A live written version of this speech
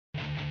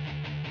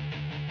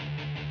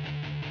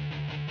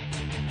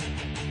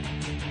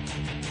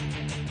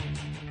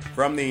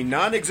From the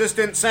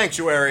non-existent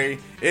sanctuary,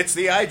 it's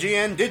the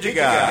IGN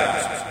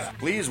Digigods.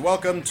 Please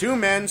welcome two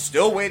men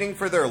still waiting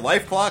for their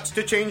life clocks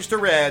to change to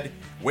red,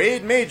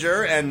 Wade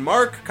Major and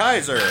Mark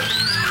Kaiser.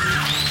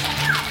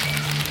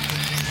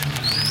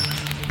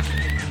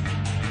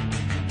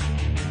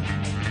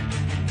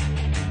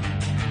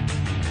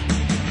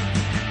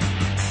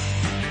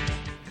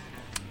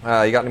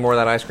 You got any more of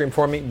that ice cream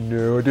for me?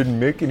 No, I didn't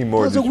make any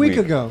more this week. It was a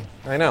week ago.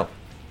 I know.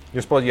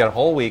 You're supposed you got a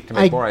whole week to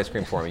make more ice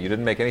cream for me. You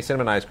didn't make any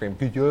cinnamon ice cream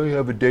because I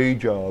have a day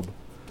job.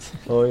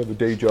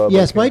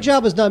 Yes, my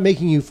job is not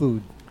making you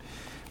food.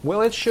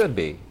 Well, it should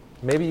be.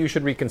 Maybe you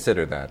should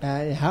reconsider that.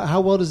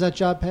 How well does that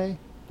job pay?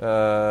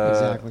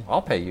 Exactly.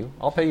 I'll pay you.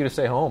 I'll pay you to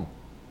stay home.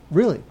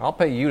 Really? I'll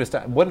pay you to stay.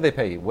 What do they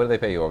pay you? What do they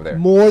pay you over there?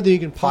 More than you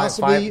can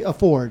possibly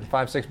afford.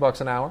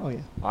 $5-6 an hour? Oh, yeah.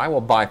 I will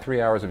buy 3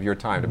 hours of your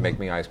time to make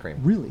me ice cream.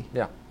 Really?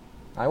 Yeah.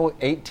 I will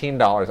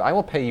 $18. I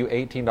will pay you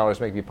 $18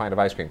 to make me a pint of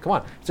ice cream. Come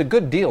on, it's a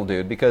good deal,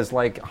 dude. Because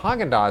like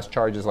Haagen-Dazs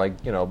charges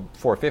like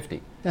 $4.50.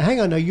 Now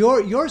hang on. Now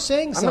you're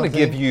saying something. I'm going to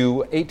give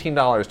you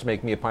 $18 to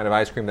make me a pint of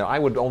ice cream that I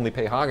would only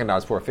pay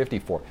Haagen-Dazs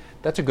 $4.50 for.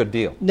 That's a good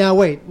deal. Now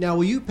wait. Now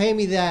will you pay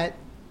me that?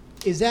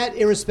 Is that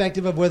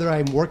irrespective of whether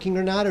I'm working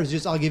or not, or is it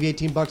just I'll give you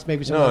 $18 to make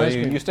me some ice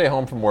cream? No, you stay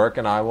home from work,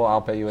 and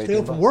I'll pay you $18. Stay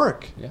home from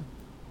work. Yeah.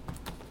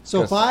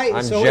 So if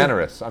I'm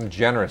generous. I'm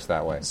generous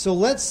that way. So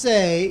let's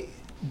say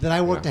that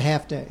I worked a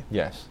half day.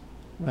 Yes.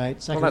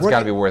 Right. So that's got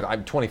to be worth.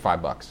 I'm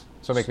 $25.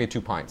 So make me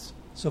 2 pints.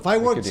 So if I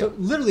worked,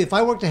 literally, if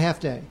I worked a half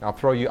day, I'll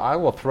throw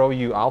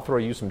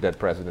you some dead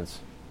presidents.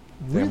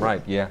 Really? Damn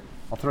right. Yeah.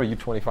 I'll throw you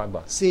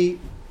 $25.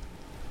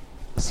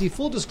 See,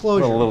 full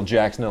disclosure. A little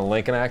Jackson and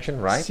Lincoln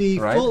action, right?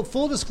 Right?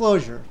 Full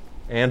disclosure.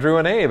 Andrew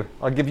and Abe.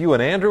 I'll give you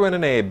an Andrew and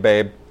an Abe,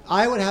 babe.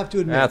 I would have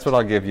to admit. That's what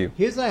I'll give you.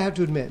 Here's what I have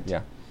to admit.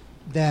 Yeah.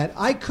 That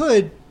I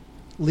could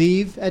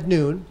leave at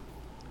noon,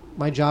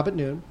 my job at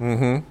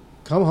noon,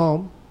 come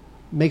home,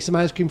 make some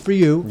ice cream for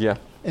you,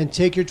 and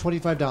take your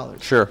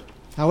 $25. Sure.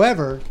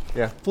 However,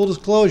 full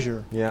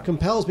disclosure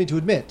compels me to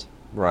admit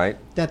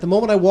that the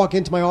moment I walk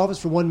into my office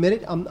for 1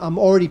 minute, I'm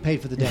already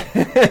paid for the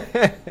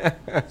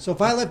day. So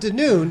if I left at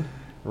noon,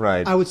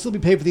 I would still be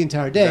paid for the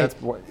entire day.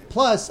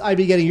 Plus, I'd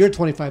be getting your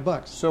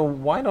 $25. So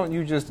why don't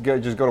you just go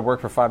to work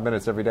for 5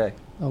 minutes every day?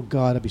 Oh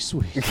God, that'd be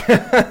sweet.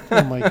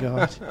 Oh my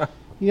God.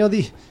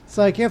 It's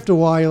like after a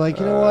while, you're like,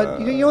 you know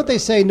what? You know what they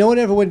say? No one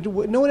ever went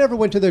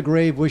to their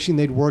grave wishing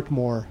they'd worked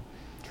more.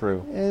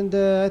 True. And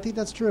I think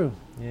that's true.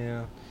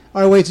 Yeah.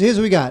 All right, wait. So here's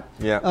what we got.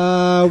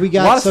 Yeah. We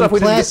got some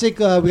classic.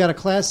 We got a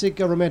classic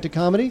romantic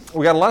comedy.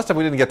 We got a lot of stuff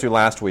we didn't get to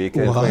last week,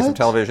 including some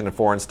television and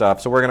foreign stuff.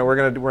 So we're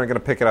gonna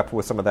pick it up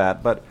with some of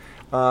that. But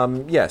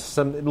yes,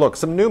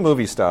 some new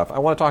movie stuff. I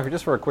want to talk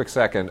just for a quick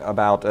second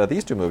about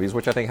these two movies,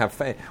 which I think have.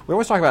 We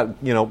always talk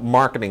about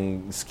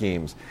marketing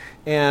schemes,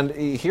 and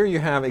here you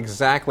have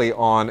exactly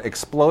on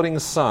Exploding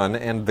Sun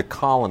and The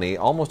Colony,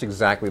 almost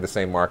exactly the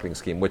same marketing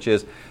scheme, which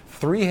is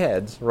 3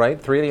 heads,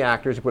 right? 3 of the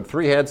actors. You put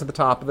 3 heads at the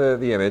top of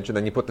the image, and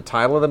then you put the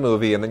title of the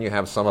movie, and then you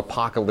have some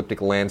apocalyptic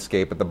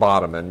landscape at the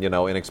bottom. And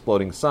in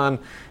Exploding Sun,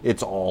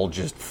 it's all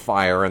just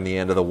fire and the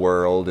end of the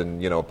world,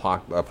 and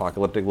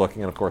apocalyptic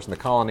looking. And of course, in The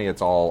Colony,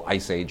 it's all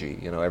ice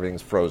agey.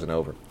 Everything's frozen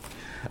over.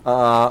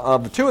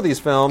 Of the two of these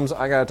films,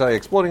 I gotta tell you,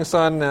 Exploding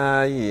Sun,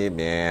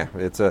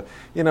 it's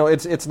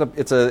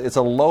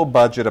a low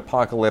budget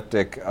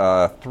apocalyptic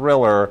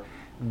thriller.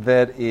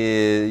 That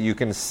is, you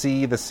can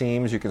see the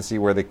seams, you can see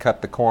where they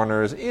cut the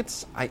corners.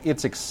 It's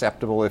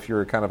acceptable if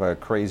you're kind of a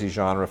crazy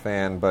genre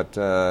fan, but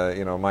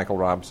Michael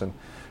Robinson,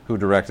 who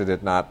directed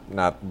it, not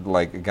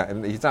like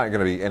he's not going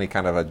to be any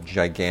kind of a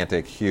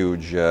gigantic,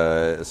 huge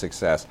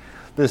success.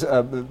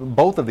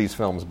 Both of these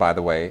films, by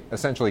the way,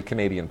 essentially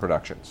Canadian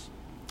productions.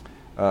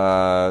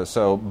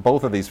 So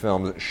both of these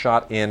films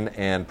shot in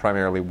and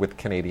primarily with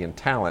Canadian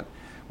talent.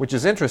 Which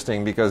is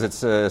interesting because it's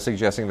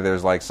suggesting that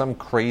there's like some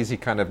crazy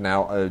kind of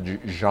now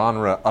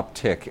genre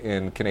uptick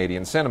in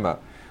Canadian cinema,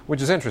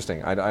 which is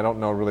interesting. I don't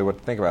know really what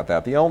to think about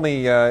that. The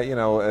only,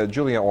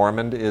 Julia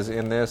Ormond is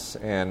in this,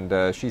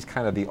 and she's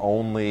kind of the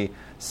only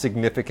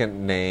significant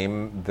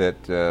name that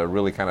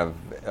really kind of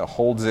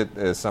holds it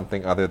as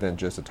something other than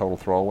just a total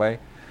throwaway.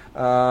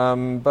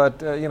 But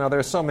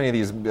there's so many of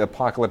these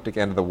apocalyptic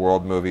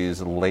end-of-the-world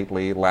movies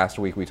lately. Last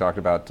week we talked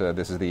about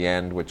This Is the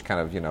End, which kind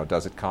of,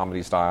 does it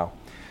comedy style.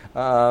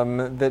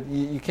 That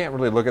you can't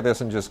really look at this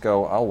and just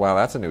go, oh, wow,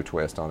 that's a new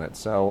twist on it.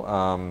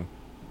 So,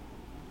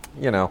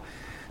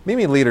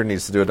 Mimi Leader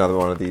needs to do another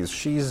one of these.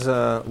 She's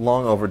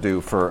long overdue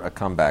for a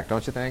comeback,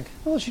 don't you think?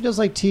 Well, she does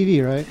like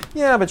TV, right?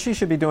 Yeah, but she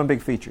should be doing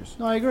big features.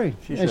 No, I agree.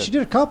 She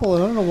did a couple,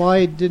 and I don't know why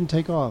it didn't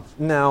take off.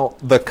 Now,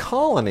 The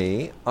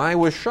Colony, I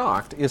was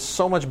shocked, is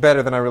so much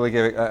better than I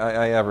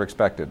ever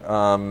expected.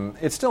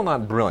 It's still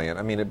not brilliant.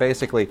 I mean, it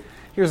basically,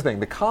 here's the thing.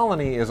 The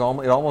Colony is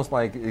almost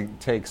like it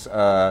takes...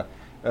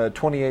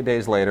 28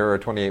 days later or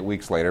 28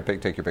 weeks later,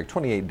 take your pick,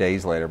 28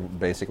 days later,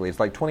 basically.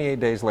 It's like 28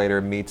 days later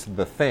meets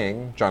The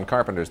Thing, John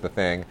Carpenter's The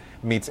Thing,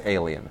 meets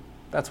Alien.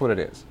 That's what it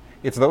is.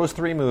 It's those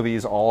three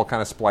movies all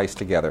kind of spliced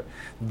together.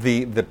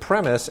 The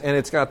premise, and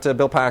it's got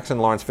Bill Paxton,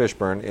 Lawrence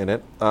Fishburne in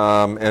it,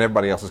 and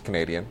everybody else is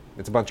Canadian.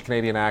 It's a bunch of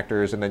Canadian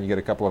actors, and then you get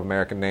a couple of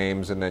American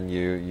names, and then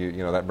you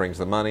know that brings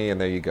the money, and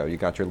there you go. You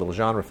got your little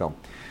genre film.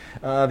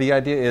 The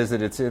idea is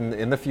that it's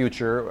in the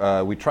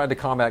future. We tried to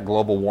combat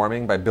global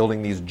warming by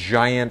building these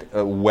giant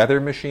weather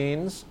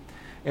machines.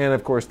 And,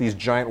 of course, these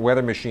giant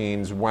weather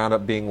machines wound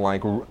up being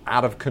like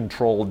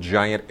out-of-control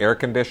giant air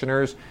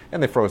conditioners,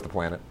 and they froze the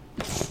planet.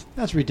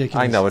 That's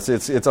ridiculous. I know, it's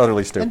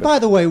utterly stupid. And by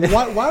the way,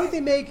 why would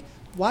they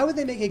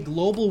make a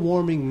global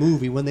warming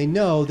movie when they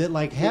know that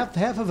like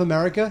half of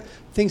America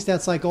thinks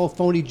that's like all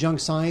phony junk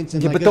science?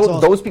 And but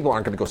those people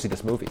aren't going to go see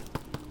this movie.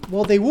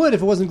 Well, they would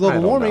if it wasn't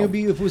global warming. It would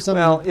be if it was something.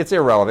 Well, it's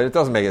irrelevant. It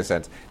doesn't make any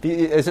sense.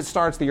 As it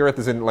starts, the Earth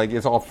is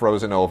it's all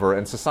frozen over,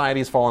 and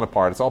society's fallen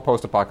apart. It's all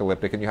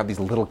post-apocalyptic, and you have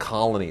these little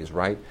colonies,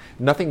 right?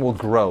 Nothing will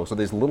grow, so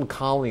there's little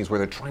colonies where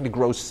they're trying to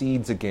grow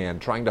seeds again,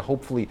 trying to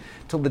hopefully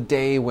till the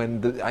day when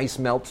the ice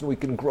melts and we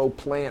can grow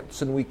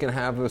plants and we can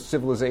have a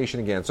civilization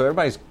again. So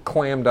everybody's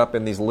clammed up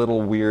in these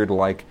little weird,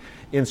 like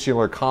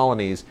insular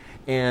colonies,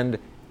 and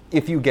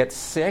if you get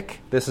sick,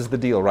 this is the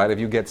deal, right? If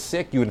you get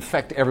sick, you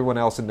infect everyone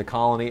else in the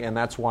colony, and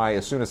that's why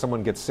as soon as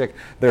someone gets sick,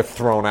 they're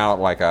thrown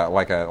out like an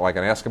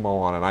Eskimo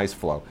on an ice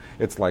floe.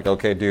 It's like,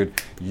 okay, dude,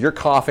 you're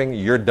coughing,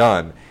 you're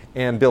done.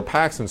 And Bill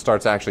Paxton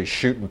starts actually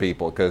shooting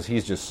people because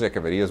he's just sick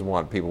of it. He doesn't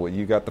want people,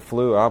 you got the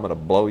flu, I'm going to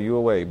blow you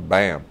away,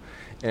 bam.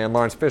 And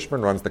Lawrence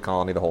Fishburne runs the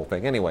colony, the whole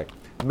thing. Anyway,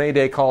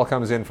 Mayday call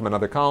comes in from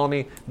another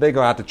colony. They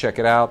go out to check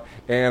it out,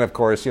 and of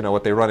course, you know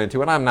what they run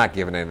into. And I'm not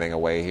giving anything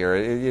away here.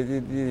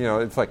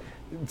 It's like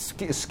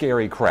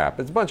scary crap.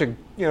 It's a bunch of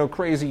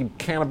crazy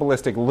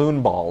cannibalistic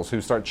loon balls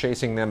who start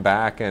chasing them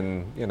back,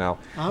 and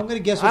I'm going to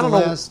guess what the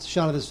last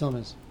shot of this film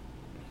is.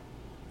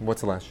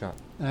 What's the last shot?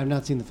 I have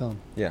not seen the film.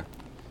 Yeah.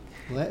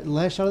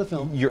 Last shot of the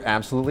film. You're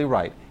absolutely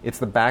right. It's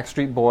the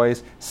Backstreet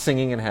Boys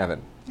singing in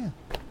heaven. Yeah.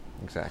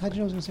 Exactly. How'd you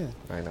know I was going to say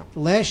that? I know. The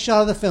last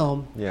shot of the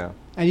film. Yeah.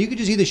 And you could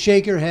just either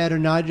shake your head or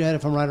nod your head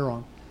if I'm right or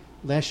wrong.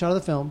 Last shot of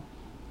the film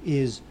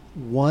is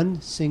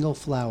one single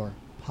flower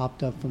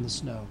popped up from the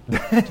snow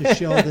to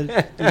show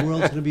that the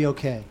world's going to be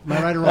okay. Am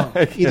I right or wrong?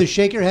 Either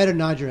shake your head or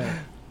nod your head.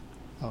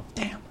 Oh,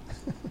 damn.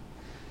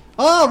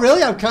 Oh,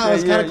 really? I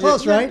was kind of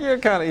close, right?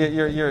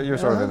 You're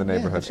sort of in the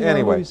neighborhood.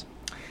 Yeah,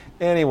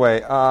 Anyway,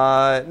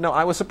 no,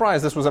 I was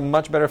surprised. This was a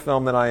much better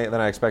film than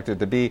I expected it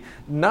to be.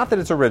 Not that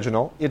it's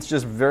original; it's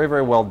just very,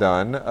 very well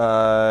done.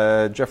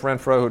 Jeff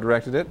Renfro, who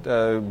directed it,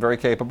 very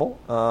capable.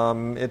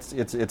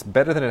 It's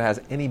better than it has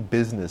any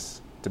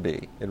business to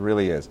be. It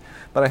really is.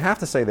 But I have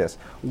to say this: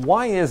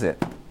 why is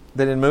it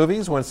that in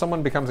movies, when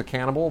someone becomes a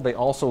cannibal, they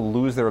also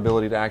lose their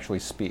ability to actually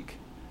speak?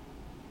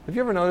 Have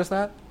you ever noticed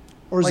that?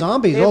 Or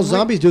zombies. All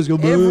zombies do is go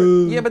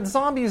boo. Yeah, but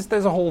zombies,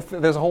 there's a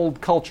whole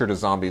culture to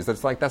zombies.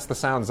 That's the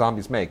sound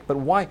zombies make. But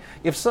why,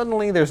 if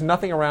suddenly there's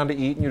nothing around to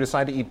eat and you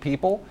decide to eat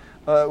people,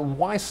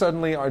 why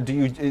suddenly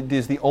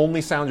is the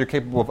only sound you're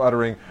capable of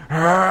uttering?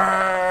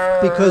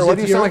 Because why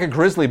do you sound like a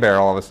grizzly bear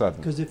all of a sudden?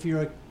 Because if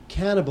you're a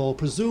cannibal,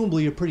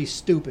 presumably you're pretty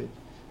stupid.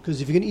 Because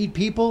if you can eat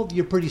people,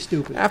 you're pretty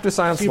stupid. After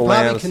Silence of the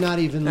Lambs,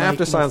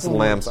 after Silence of the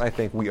Lambs, I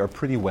think we are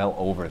pretty well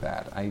over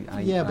that.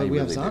 But we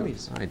have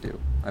zombies. I do.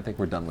 I think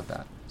we're done with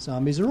that.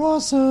 Zombies are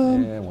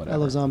awesome. Yeah, whatever. I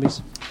love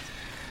zombies.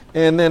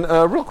 And then,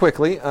 real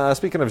quickly,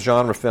 speaking of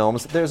genre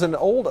films, there's an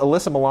old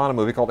Alyssa Milano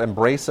movie called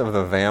Embrace of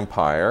the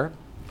Vampire,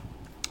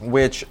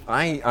 which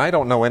I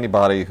don't know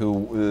anybody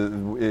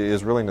who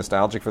is really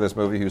nostalgic for this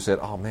movie who said,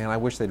 oh man, I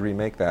wish they'd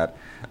remake that.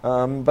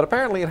 But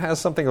apparently it has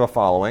something of a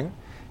following.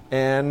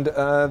 And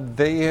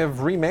they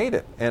have remade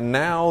it. And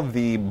now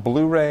the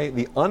Blu-ray,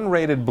 the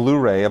unrated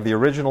Blu-ray of the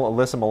original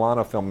Alyssa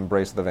Milano film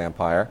Embrace of the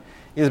Vampire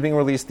is being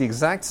released the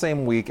exact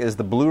same week as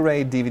the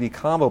Blu-ray DVD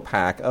combo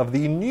pack of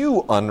the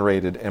new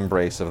unrated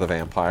Embrace of the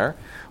Vampire,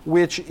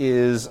 which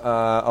is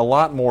a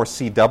lot more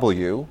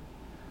CW.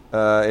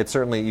 It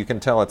certainly, you can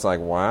tell it's like,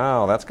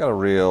 wow, that's got a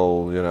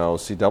real,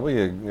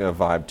 CW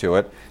vibe to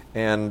it.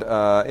 And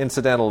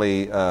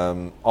incidentally,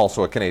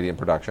 also a Canadian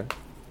production.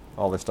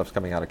 All this stuff's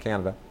coming out of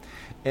Canada.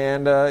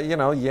 And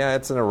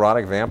it's an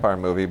erotic vampire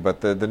movie,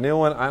 but the new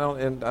one, I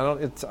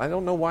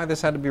don't know why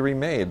this had to be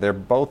remade. They're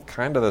both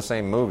kind of the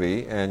same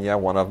movie, and yeah,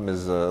 one of them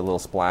is a little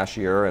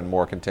splashier and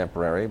more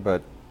contemporary,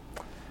 but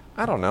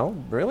I don't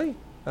know, really?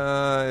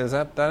 Is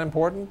that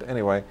important?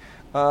 Anyway,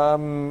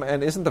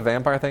 and isn't the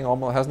vampire thing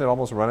hasn't it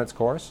almost run its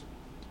course?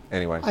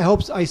 Anyway,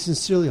 I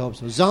sincerely hope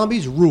so.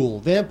 Zombies rule.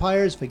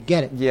 Vampires,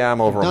 forget it. Yeah, I'm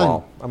over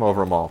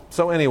them all.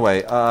 So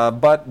anyway,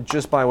 but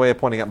just by way of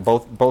pointing out,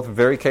 both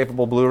very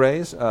capable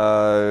Blu-rays.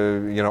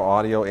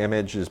 Audio,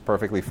 image is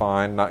perfectly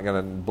fine. Not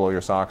going to blow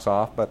your socks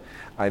off. But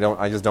I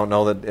just don't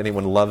know that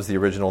anyone loves the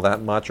original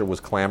that much or was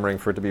clamoring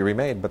for it to be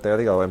remade. But there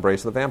they go.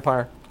 Embrace of the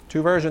Vampire.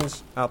 2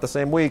 versions out the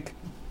same week.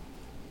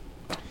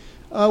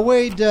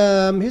 Wade,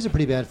 here's a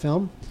pretty bad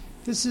film.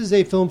 This is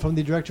a film from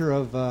the director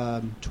of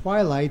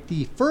Twilight,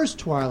 the first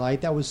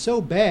Twilight that was so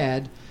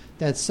bad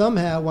that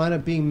somehow wound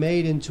up being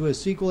made into a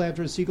sequel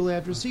after a sequel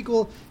after a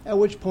sequel, at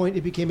which point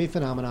it became a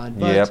phenomenon.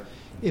 But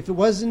if it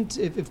wasn't,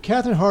 if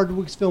Catherine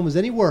Hardwicke's film was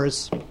any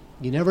worse,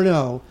 You never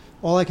know.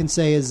 All I can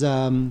say is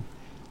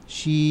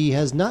she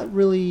has not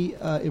really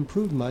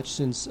improved much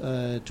since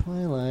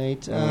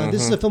Twilight.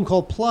 This is a film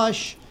called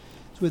Plush.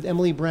 It's with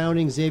Emily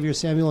Browning, Xavier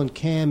Samuel, and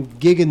Cam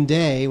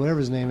Giganday, whatever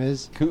his name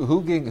is. I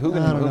don't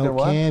know.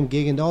 Cam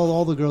Giganday.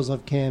 All the girls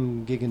love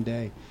Cam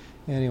Giganday.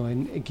 Anyway,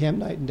 and Cam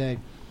Night and Day.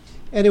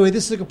 Anyway,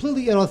 this is a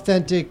completely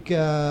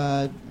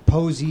inauthentic,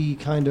 posy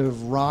kind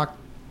of rock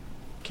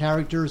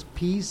characters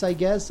piece, I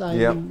guess.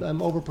 I'm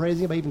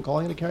overpraising it by even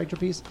calling it a character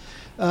piece.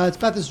 It's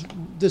about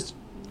this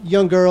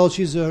young girl.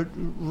 She's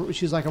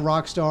like a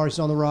rock star. She's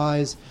on the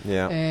rise.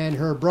 Yeah. And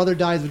her brother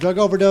dies of a drug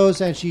overdose,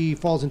 and she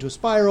falls into a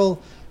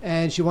spiral,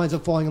 and she winds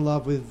up falling in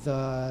love with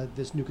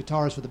this new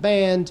guitarist for the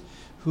band,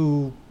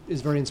 who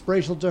is very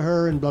inspirational to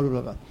her, and blah,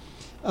 blah, blah, blah.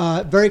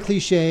 Very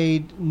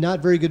cliched,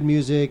 not very good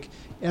music.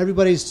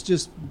 Everybody's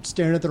just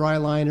staring at their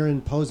eyeliner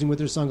and posing with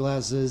their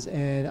sunglasses,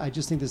 and I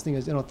just think this thing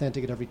is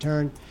inauthentic at every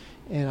turn.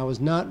 And I was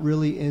not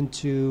really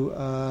into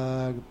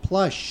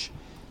Plush.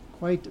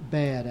 Quite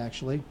bad,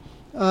 actually.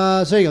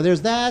 So there you go.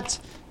 There's that.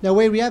 Now,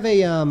 Wade, we have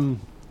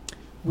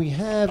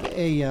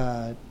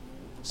a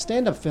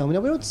stand-up film. We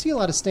don't see a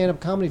lot of stand-up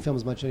comedy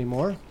films much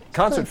anymore.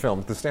 Concert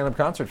films, the stand-up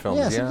concert films.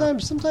 Yeah,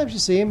 sometimes you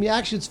see them. Yeah,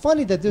 actually, it's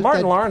funny that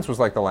Martin Lawrence was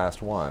like the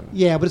last one.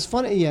 Yeah, but it's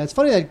funny. Yeah, it's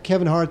funny that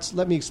Kevin Hart's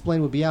Let Me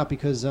Explain would be out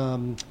because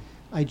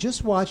I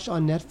just watched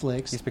on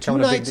Netflix 2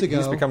 nights ago.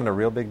 He's becoming a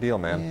real big deal,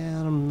 man.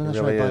 Yeah, I'm not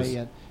sure about it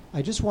yet.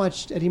 I just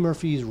watched Eddie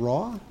Murphy's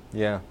Raw.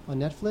 Yeah. On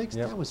Netflix.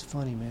 Yep. That was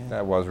funny, man.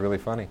 That was really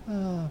funny.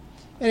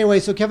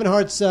 Anyway, so Kevin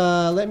Hart's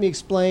Let Me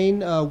Explain,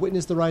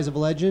 Witness the Rise of a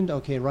Legend.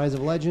 Okay, Rise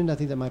of a Legend. I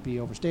think that might be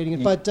overstating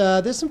it. But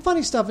there's some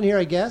funny stuff in here,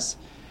 I guess.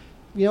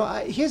 You know,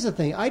 here's the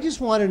thing. I just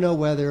want to know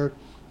whether,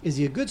 is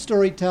he a good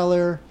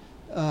storyteller?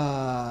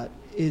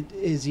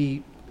 Is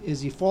he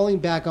falling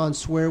back on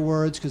swear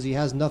words because he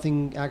has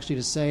nothing actually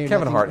to say?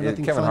 Kevin Hart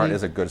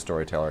is a good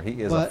storyteller.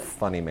 He is a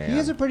funny man. He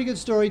is a pretty good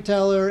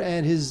storyteller,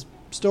 and his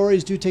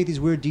stories do take these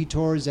weird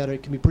detours that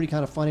can be pretty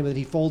kind of funny, but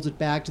he folds it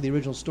back to the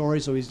original story,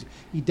 so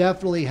he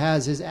definitely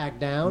has his act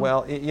down.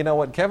 Well, you know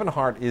what? Kevin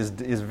Hart is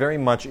very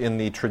much in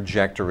the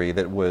trajectory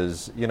that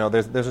was,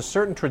 there's a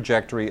certain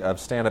trajectory of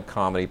stand-up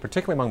comedy,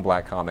 particularly among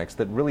black comics,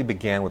 that really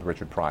began with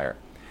Richard Pryor.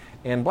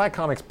 And black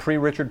comics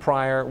pre-Richard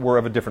Pryor were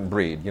of a different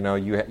breed.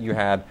 You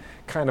had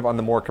kind of on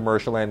the more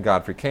commercial end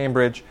Godfrey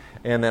Cambridge,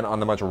 and then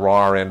on the much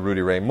rawer end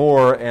Rudy Ray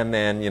Moore, and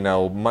then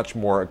much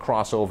more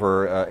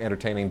crossover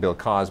entertaining Bill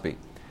Cosby.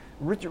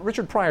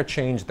 Richard Pryor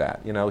changed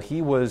that.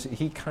 He was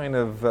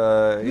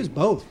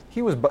both.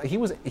 He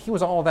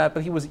was all of that,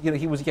 but he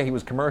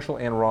was commercial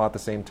and raw at the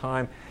same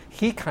time.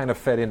 He kind of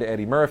fed into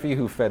Eddie Murphy,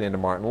 who fed into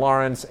Martin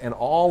Lawrence, and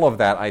all of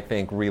that I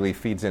think really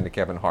feeds into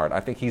Kevin Hart. I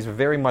think he's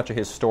very much a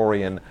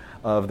historian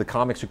of the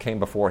comics who came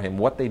before him,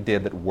 what they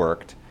did that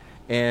worked.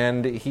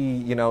 And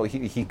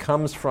he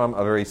comes from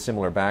a very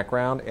similar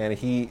background, and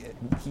he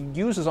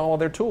uses all of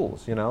their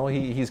tools.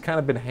 He's kind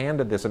of been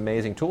handed this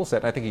amazing tool set,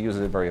 and I think he uses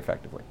it very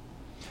effectively.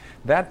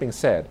 That being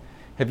said,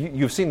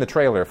 you've seen the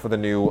trailer for the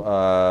new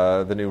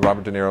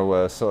Robert De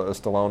Niro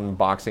Stallone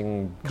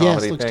boxing comedy thing?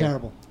 Yes, it looks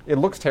terrible. It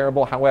looks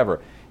terrible. However,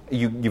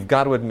 you've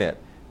got to admit,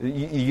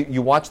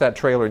 you watch that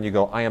trailer and you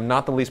go, I am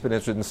not the least bit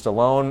interested in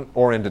Stallone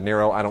or in De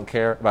Niro. I don't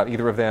care about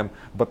either of them.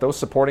 But those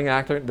supporting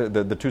actors,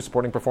 the two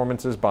supporting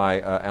performances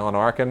by Alan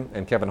Arkin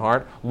and Kevin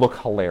Hart, look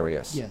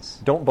hilarious.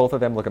 Yes. Don't both of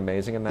them look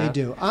amazing in that?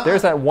 They do.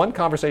 There's that one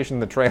conversation in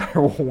the trailer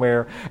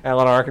where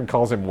Alan Arkin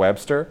calls him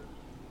Webster.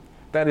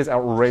 That is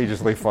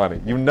outrageously funny.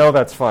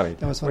 That's funny.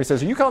 That was funny. Where he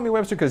says, "Are you calling me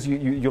Webster because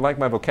you like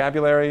my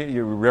vocabulary?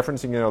 You're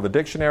referencing the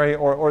dictionary,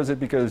 or is it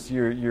because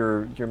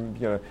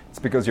it's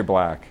because you're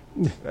black?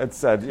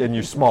 That's and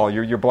you're small.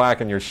 You're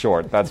black and you're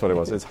short. That's what it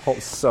was. It's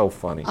so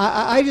funny.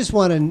 I just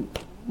want to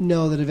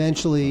know that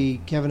eventually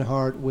Kevin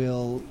Hart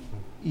will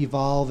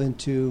evolve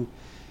into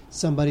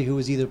somebody who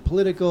is either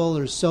political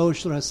or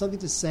social or has something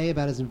to say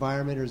about his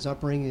environment or his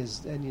upbringing,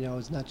 is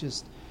not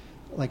just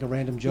like a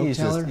random joke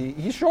teller.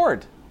 He's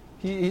short.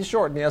 He's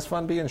short, and he has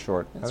fun being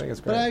short. I think it's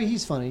great. But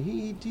he's funny.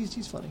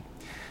 He's funny.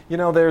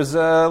 There's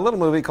a little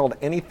movie called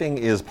Anything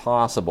Is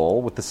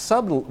Possible with the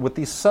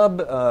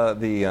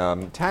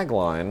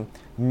tagline,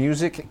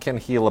 "Music Can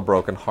Heal a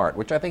Broken Heart,"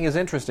 which I think is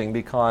interesting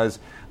because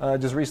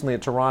just recently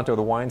at Toronto,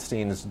 the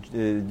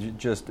Weinsteins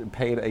just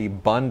paid a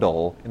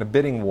bundle in a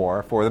bidding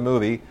war for the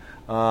movie.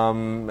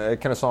 Can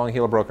a song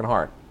heal a broken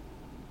heart?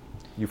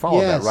 You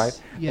followed that, right?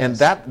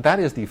 Yes. And that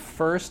is the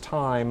first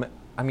time.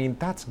 I mean,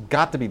 that's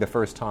got to be the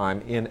first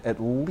time in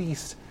at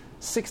least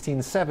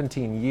 16,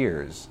 17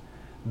 years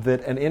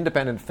that an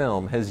independent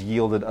film has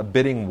yielded a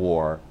bidding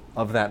war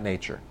of that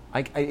nature.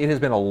 It has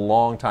been a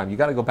long time. You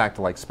got to go back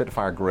to like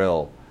Spitfire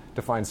Grill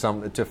to find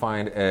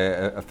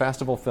a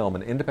festival film,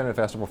 an independent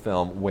festival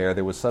film, where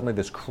there was suddenly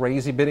this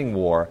crazy bidding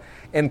war,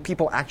 and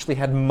people actually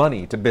had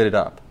money to bid it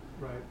up.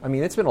 Right. I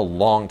mean, it's been a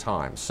long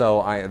time,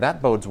 so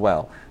that bodes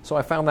well. So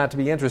I found that to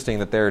be interesting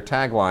that their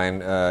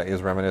tagline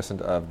is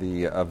reminiscent of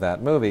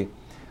that movie.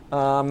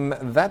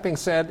 That being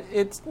said,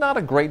 it's not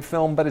a great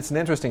film, but it's an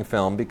interesting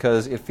film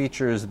because it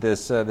features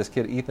this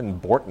kid Ethan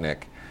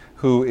Bortnick,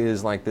 who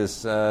is like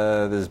this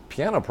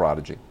piano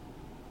prodigy.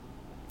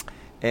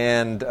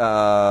 And,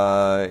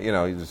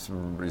 he just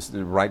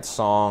writes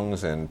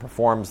songs and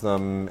performs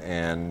them,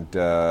 and,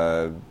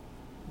 very,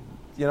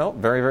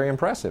 very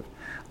impressive.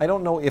 I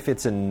don't know if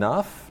it's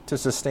enough to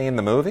sustain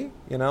the movie,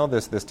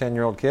 this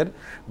 10-year-old kid,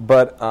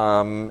 but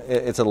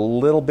it's a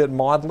little bit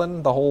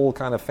maudlin, the whole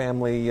kind of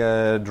family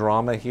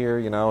drama here.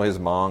 His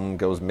mom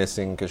goes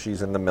missing because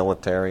she's in the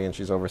military and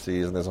she's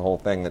overseas, and there's a whole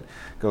thing that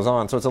goes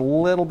on. So it's a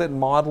little bit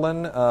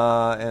maudlin,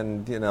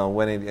 and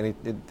when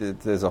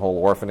there's a whole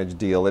orphanage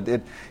deal,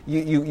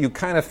 you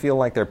kind of feel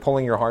like they're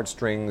pulling your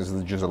heartstrings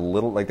just a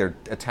little, like they're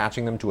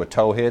attaching them to a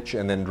tow hitch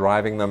and then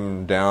driving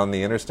them down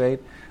the interstate.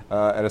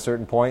 At a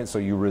certain point, so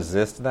you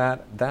resist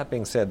that. That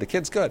being said, the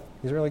kid's good.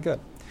 He's really good.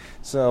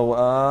 So,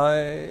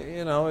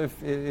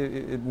 if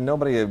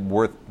nobody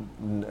worth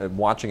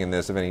watching in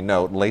this of any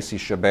note, Lacey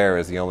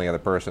Chabert is the only other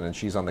person, and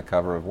she's on the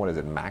cover of, what is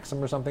it,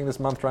 Maxim or something this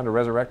month, trying to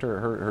resurrect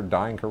her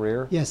dying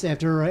career? Yes,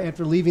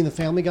 after leaving The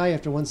Family Guy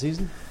after one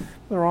season.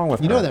 What's wrong with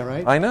her? You know that,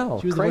 right? I know.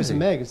 She was crazy. the voice of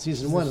Meg in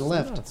season 1 and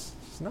left.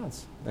 It's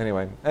nuts.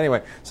 Anyway,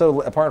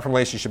 so apart from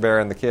Lacey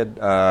Chabert and the kid,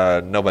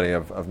 nobody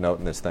of note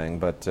in this thing,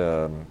 but...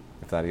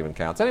 if that even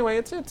counts. Anyway,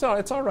 it's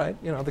all right.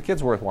 The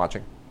kid's worth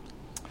watching.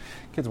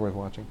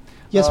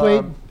 Yes,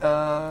 Wade?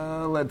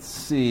 Let's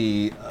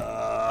see. Here,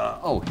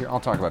 I'll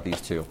talk about these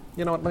two.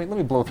 You know what? Let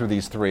me blow through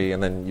these three,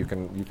 and then you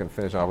can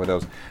finish off with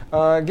those.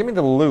 Give Me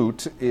the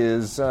Loot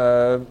is...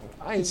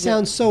 it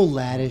sounds so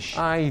laddish.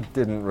 I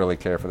didn't really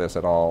care for this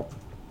at all.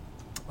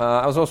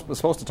 I was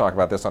supposed to talk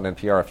about this on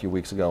NPR a few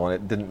weeks ago, and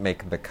it didn't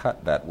make the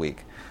cut that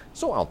week.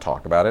 So I'll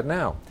talk about it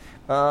now.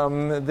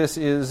 This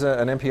is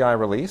an MPI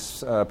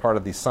release, part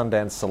of the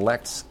Sundance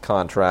Selects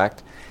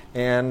contract,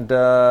 and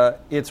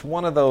it's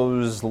one of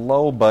those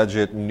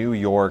low-budget New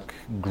York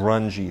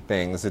grungy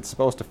things. It's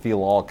supposed to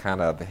feel all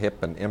kind of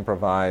hip and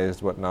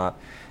improvised, whatnot,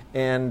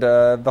 and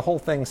the whole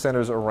thing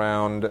centers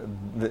around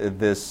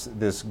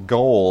this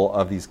goal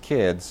of these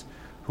kids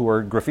who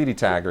are graffiti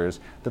taggers,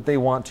 that they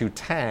want to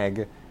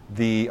tag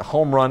the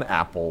home run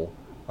apple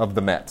of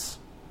the Mets.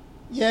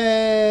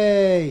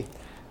 Yay!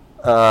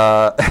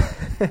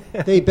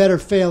 They better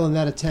fail in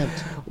that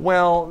attempt.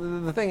 Well,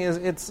 the thing is,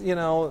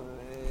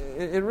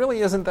 it really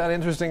isn't that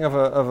interesting of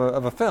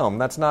a film.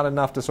 That's not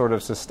enough to sort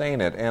of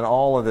sustain it, and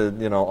all of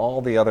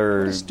the other...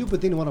 What a stupid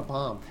thing to want to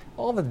bomb.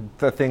 All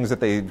the things that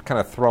they kind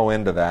of throw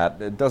into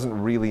that, it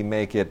doesn't really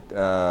make it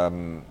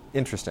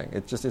interesting.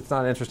 It's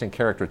not an interesting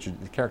character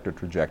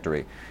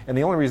trajectory. And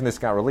the only reason this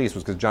got released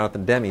was because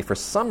Jonathan Demme, for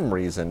some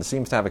reason,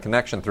 seems to have a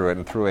connection through it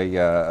and threw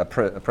a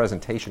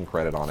presentation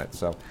credit on it.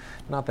 So,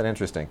 not that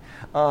interesting.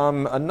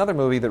 Another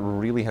movie that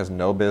really has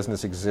no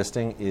business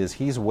existing is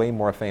He's Way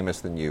More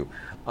Famous Than You.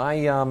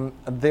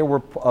 There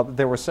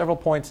were several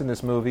points in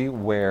this movie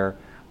where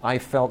I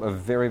felt a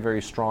very,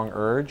 very strong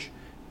urge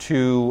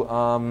to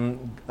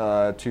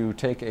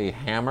take a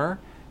hammer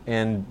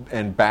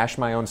and bash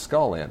my own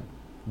skull in,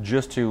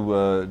 just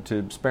to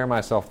spare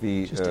myself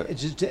the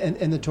to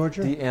end the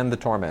torture, to end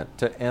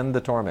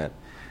the torment.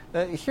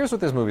 Here's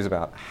what this movie's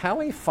about.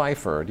 Hallie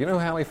Pfeiffer. Do you know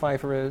who Hallie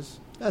Pfeiffer is?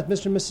 That's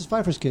Mr. and Mrs.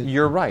 Pfeiffer's kid.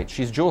 You're right.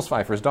 She's Jules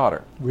Pfeiffer's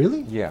daughter.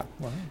 Really? Yeah.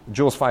 Wow.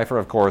 Jules Pfeiffer,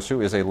 of course, who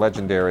is a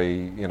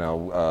legendary,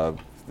 a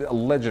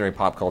legendary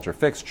pop culture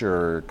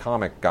fixture,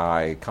 comic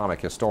guy,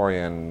 comic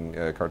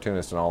historian,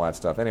 cartoonist, and all that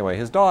stuff. Anyway,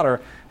 his daughter,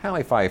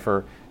 Hallie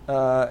Pfeiffer,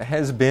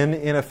 has been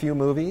in a few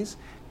movies,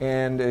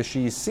 and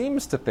she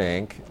seems to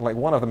think, like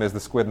one of them is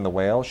The Squid and the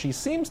Whale, she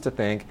seems to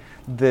think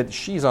that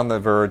she's on the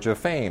verge of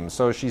fame.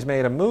 So she's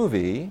made a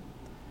movie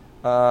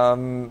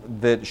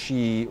that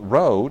she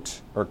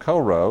wrote, or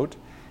co-wrote,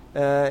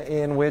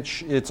 in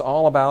which it's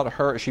all about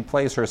her. She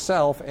plays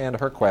herself and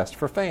her quest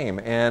for fame,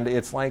 and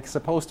it's like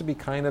supposed to be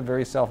kind of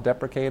very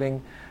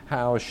self-deprecating,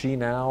 how she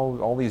now,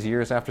 all these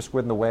years after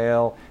Squid and the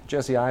Whale,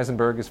 Jesse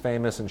Eisenberg is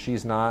famous and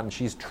she's not, and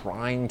she's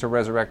trying to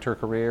resurrect her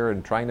career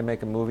and trying to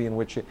make a movie in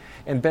which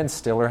and Ben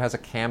Stiller has a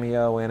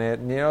cameo in it,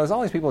 and there's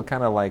all these people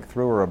kind of like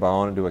threw her a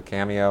bone and do a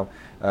cameo.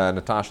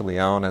 Natasha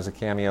Lyonne has a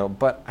cameo,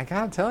 but I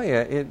gotta tell you,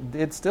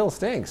 it still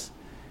stinks.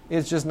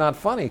 It's just not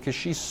funny because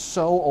she's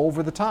so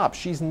over the top.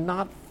 She's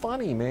not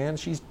funny, man.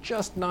 She's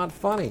just not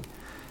funny.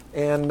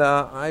 And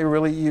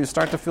you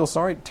start to feel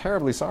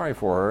terribly sorry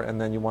for her,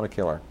 and then you want to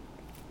kill her.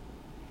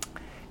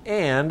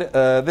 And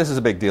this is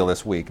a big deal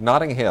this week.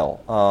 Notting Hill,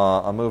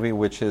 a movie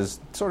which has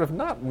sort of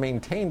not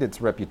maintained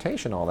its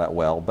reputation all that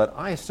well, but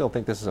I still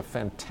think this is a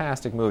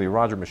fantastic movie.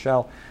 Roger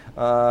Michell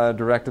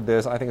directed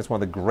this. I think it's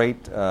one of the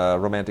great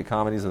romantic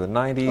comedies of the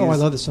 90s. Oh, I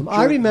love this film.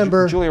 I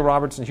remember... Julia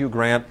Roberts and Hugh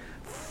Grant.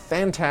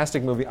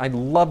 Fantastic movie. I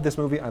love this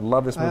movie. I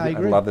love this movie. I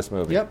love this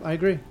movie. Yep, I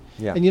agree.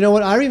 Yeah. And you know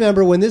what? I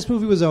remember when this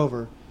movie was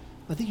over,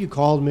 I think you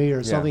called me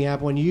or something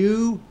happened when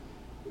you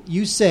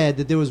said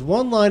that there was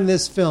one line in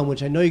this film,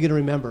 which I know you're going to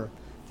remember.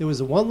 There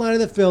was one line in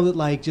the film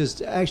that just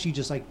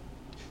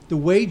the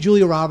way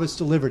Julia Roberts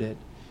delivered it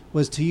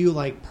was to you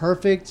like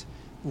perfect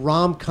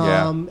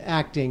rom-com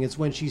acting. It's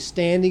when she's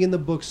standing in the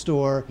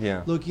bookstore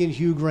looking at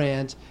Hugh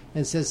Grant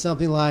and says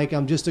something like,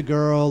 "I'm just a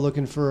girl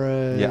looking for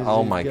a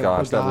oh my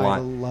gosh, a guy that line,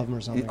 to love him,"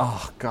 or something.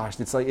 Oh gosh,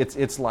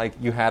 it's like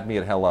you had me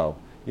at hello.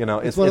 You know,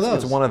 it's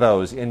one of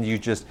those, and you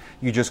just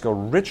go,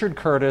 Richard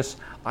Curtis.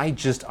 I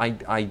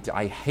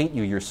hate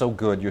you. You're so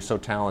good. You're so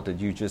talented.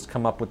 You just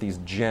come up with these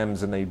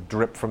gems, and they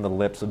drip from the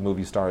lips of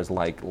movie stars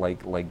like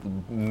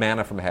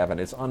manna from heaven.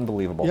 It's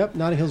unbelievable. Yep,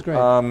 Notting Hill's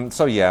great.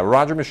 So yeah,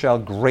 Roger Michell,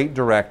 great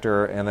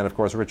director, and then of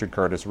course Richard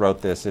Curtis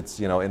wrote this. It's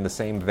in the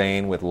same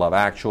vein with Love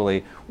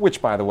Actually,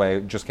 which by the way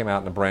just came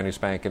out in a brand new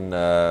spanking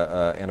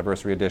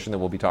anniversary edition that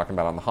we'll be talking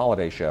about on the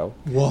holiday show.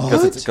 What?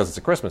 Because it's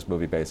a Christmas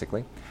movie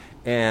basically.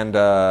 And,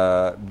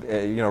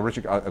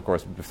 Richard, of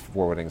course,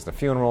 before Weddings, The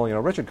Funeral,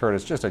 Richard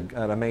Curtis, just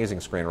an amazing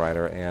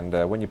screenwriter.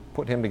 And when you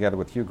put him together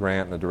with Hugh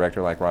Grant and a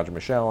director like Roger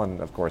Michell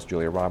and, of course,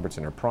 Julia Roberts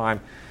in her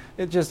prime,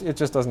 it just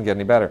doesn't get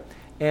any better.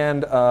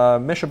 And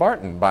Mischa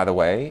Barton, by the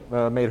way,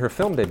 made her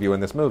film debut in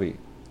this movie.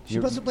 She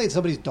must have played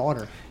somebody's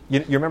daughter.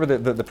 You remember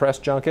the press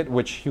junket,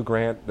 which Hugh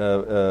Grant,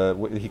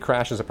 he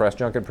crashes a press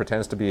junket,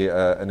 pretends to be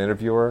an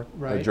interviewer,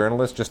 right, a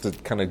journalist, just to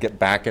kind of get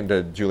back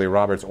into Julia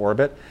Roberts'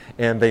 orbit.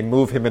 And they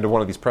move him into one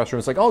of these press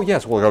rooms, like, oh,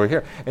 yes, we'll go over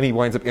here. And he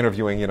winds up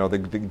interviewing,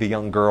 the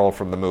young girl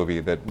from the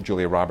movie that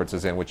Julia Roberts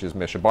is in, which is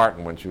Mischa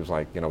Barton, when she was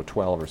like,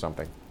 12 or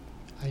something.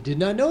 I did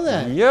not know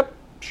that. Yep.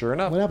 Sure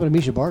enough. What happened to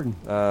Mischa Barton?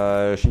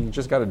 She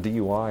just got a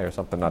DUI or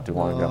something not too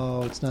long ago.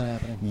 Oh, it's not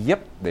happening.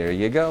 Yep, there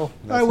you go. All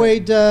right,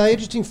 Wade,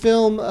 interesting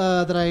film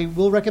that I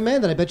will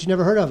recommend that I bet you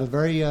never heard of.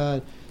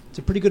 It's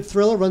a pretty good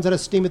thriller, runs out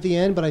of steam at the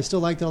end, but I still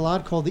liked it a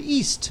lot, called The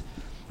East.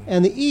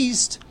 And The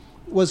East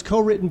was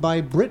co-written by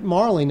Britt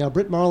Marling. Now,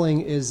 Britt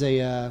Marling is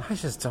a... I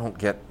just don't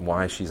get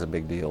why she's a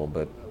big deal,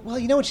 but... Well,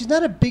 you know what? She's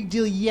not a big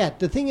deal yet.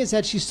 The thing is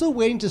that she's still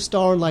waiting to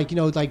star in, like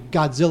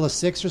Godzilla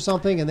 6 or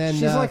something, and then...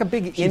 She's like a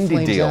big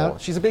indie deal.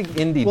 Out. She's a big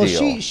indie deal.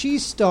 Well, she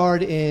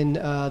starred in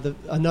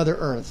Another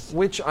Earth.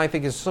 Which I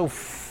think is so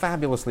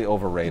fabulously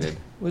overrated.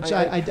 Which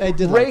I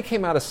did Ray like.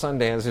 Came out of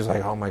Sundance. He was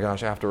like, oh my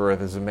gosh, After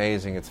Earth is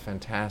amazing. It's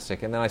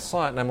fantastic. And then I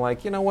saw it, and I'm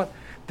like, you know what?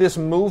 This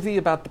movie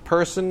about the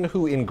person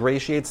who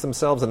ingratiates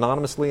themselves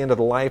anonymously into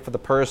the life of the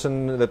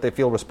person that they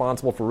feel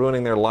responsible for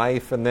ruining their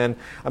life, and then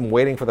I'm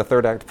waiting for the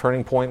third act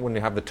turning point when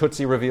you have the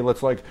Tootsie reveal.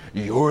 It's like,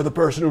 you're the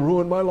person who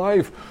ruined my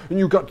life, and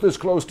you got this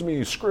close to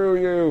me. Screw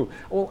you.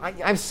 Well,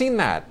 I've seen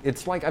that.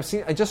 It's like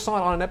I just saw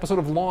it on an episode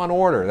of Law and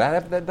Order.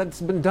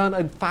 That's been done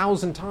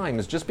 1,000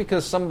 times. Just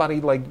because somebody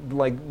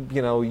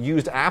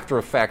used After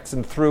Effects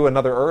and threw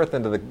Another Earth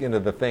into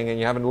the thing, and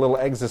you have a little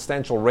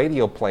existential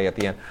radio play at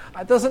the end,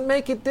 it doesn't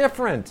make it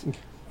different.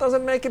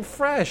 Doesn't make it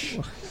fresh.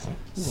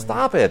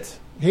 Stop it.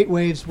 Hate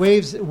waves.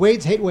 Wade's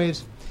hate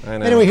waves. I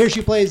know. Anyway, here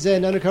she plays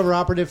an undercover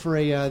operative for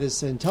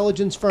this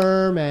intelligence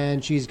firm,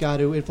 and she's got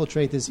to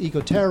infiltrate this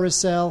eco-terrorist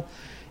cell.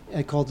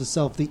 It calls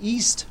itself The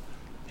East,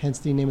 hence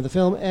the name of the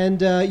film. And,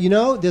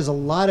 there's a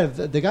lot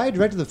of... The guy who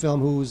directed the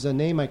film, whose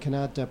name I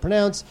cannot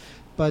pronounce,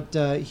 but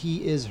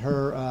he is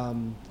her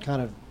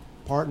kind of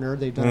partner.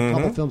 They've done a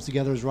couple films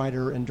together as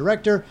writer and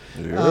director.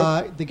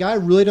 Yep. The guy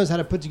really knows how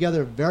to put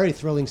together a very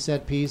thrilling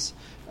set piece.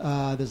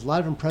 There's a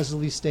lot of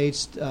impressively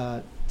staged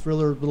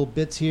thriller little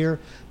bits here.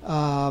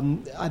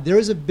 There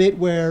is a bit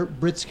where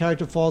Britt's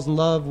character falls in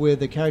love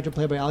with a character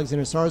played by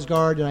Alexander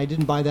Skarsgård, and I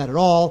didn't buy that at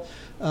all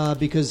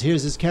because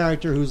here's this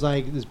character who's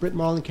like this Britt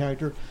Marling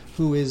character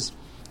who is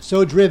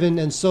so driven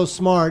and so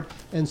smart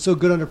and so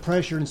good under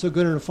pressure and so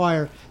good under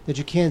fire that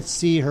you can't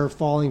see her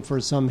falling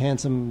for some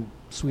handsome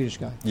Swedish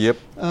guy. Yep.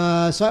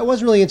 So I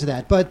wasn't really into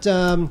that, but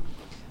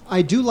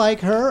I do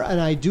like her,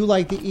 and I do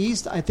like The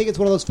East. I think it's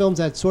one of those films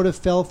that sort of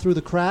fell through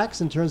the cracks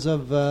in terms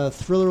of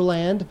thriller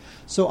land.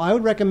 So I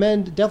would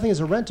recommend, definitely as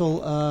a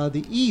rental,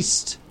 The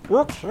East.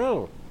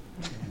 Okay.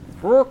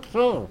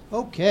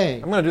 Okay.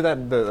 I'm going to do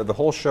that the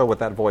whole show with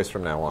that voice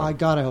from now on.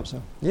 God, I hope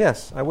so.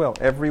 Yes, I will,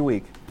 every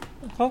week.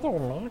 Hello,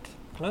 Mark.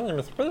 My name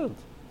is Fred.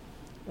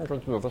 I'm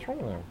going to do the show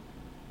now.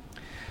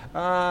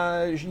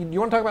 You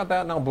want to talk about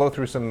that, and I'll blow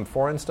through some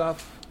foreign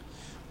stuff?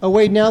 Oh,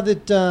 wait, now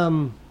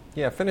that...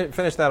 Yeah,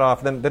 finish that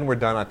off. Then we're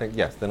done. I think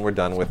yes. Then we're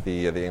done with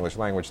the English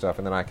language stuff,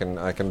 and then I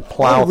can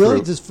plow through.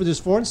 Really? There's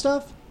foreign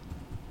stuff?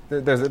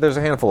 There's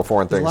a handful of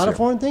foreign things. A lot of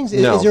foreign things.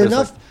 No,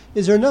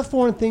 is there enough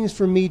foreign things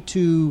for me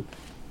to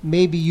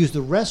maybe use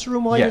the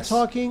restroom while you're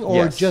talking,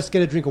 or just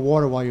get a drink of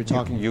water while you're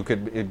talking? You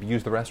could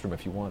use the restroom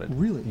if you wanted.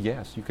 Really?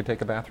 Yes, you could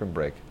take a bathroom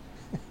break.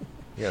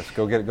 Yes,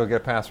 go get a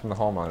pass from the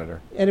hall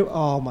monitor. Anyway,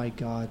 oh my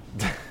God,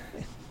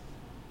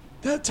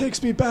 that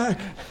takes me back.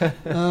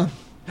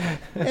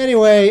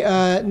 Anyway,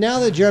 now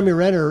that Jeremy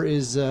Renner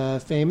is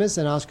famous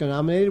and Oscar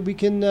nominated, we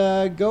can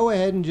go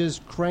ahead and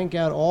just crank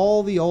out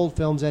all the old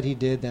films that he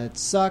did that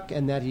suck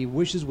and that he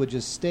wishes would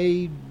just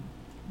stay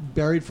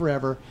buried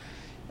forever.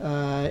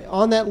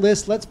 On that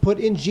list, let's put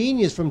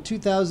Ingenious from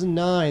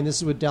 2009. This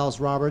is with Dallas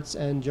Roberts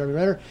and Jeremy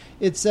Renner.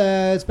 It's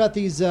about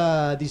these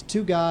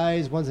two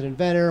guys. One's an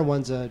inventor,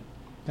 one's a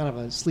kind of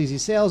a sleazy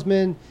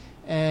salesman,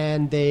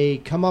 and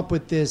they come up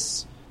with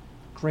this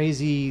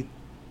crazy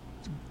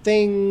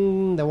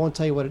thing that won't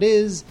tell you what it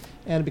is,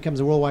 and it becomes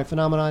a worldwide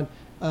phenomenon.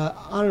 I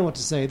don't know what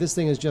to say. This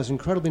thing is just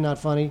incredibly not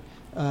funny.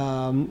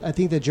 I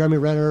think that Jeremy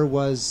Renner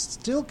was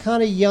still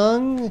kind of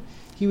young.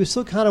 He was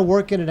still kind of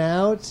working it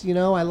out.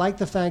 I like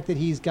the fact that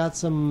he's got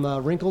some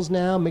wrinkles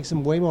now, makes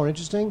him way more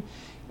interesting.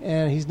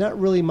 and he's not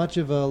really much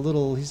of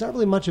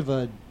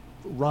a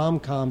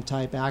rom-com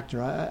type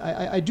actor.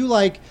 I do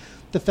like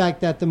the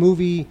fact that the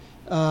movie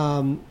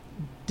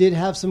did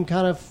have some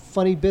kind of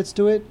funny bits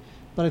to it,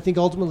 but I think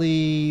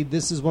ultimately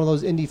this is one of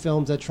those indie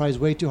films that tries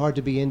way too hard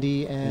to be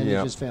indie, and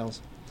it just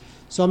fails.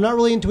 So I'm not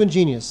really into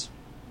Ingenious,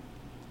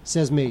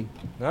 says me.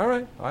 All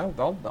right,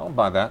 I'll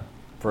buy that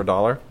for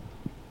 $1.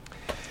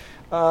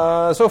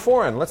 So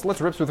foreign. Let's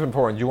rip through them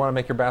foreign. Do you want to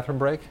make your bathroom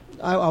break?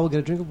 I will get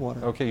a drink of water.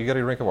 Okay, you get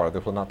a drink of water.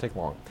 This will not take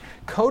long.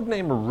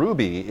 Codename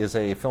Ruby is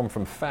a film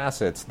from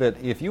Facets that,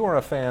 if you are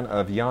a fan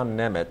of Jan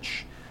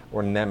Nemec,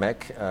 or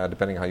Nemec,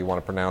 depending how you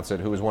want to pronounce it,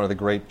 who is one of the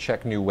great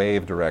Czech New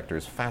Wave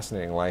directors.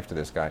 Fascinating life to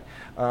this guy.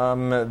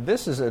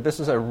 This is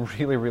a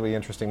really, really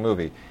interesting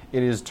movie.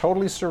 It is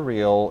totally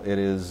surreal. It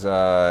is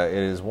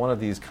one of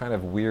these kind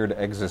of weird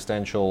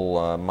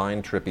existential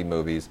mind-trippy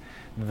movies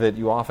that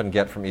you often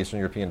get from Eastern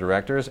European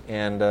directors,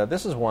 and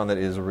this is one that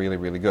is really,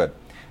 really good.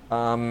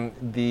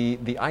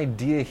 The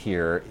idea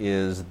here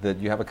is that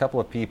you have a couple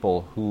of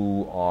people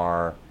who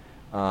are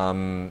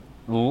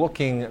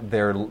looking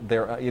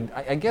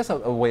I guess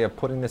a way of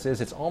putting this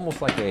is it's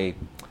almost like a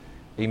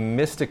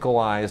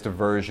mysticalized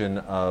version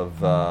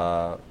of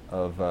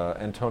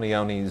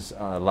Antonioni's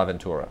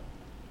L'Avventura.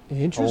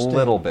 Interesting. A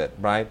little bit,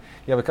 right?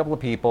 You have a couple of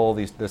people,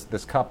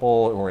 this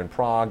couple who are in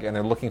Prague, and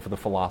they're looking for the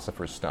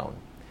Philosopher's Stone.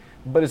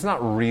 But it's not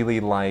really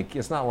like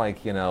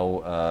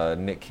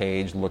Nick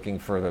Cage looking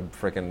for the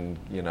frickin'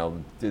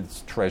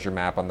 its treasure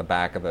map on the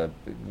back of the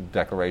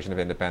Declaration of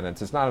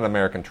Independence. It's not an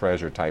American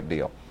Treasure type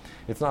deal.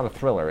 It's not a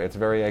thriller. It's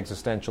very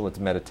existential. It's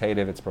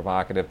meditative. It's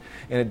provocative,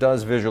 and it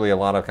does visually a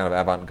lot of kind of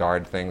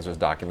avant-garde things. There's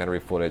documentary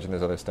footage and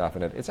there's other stuff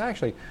in it. It's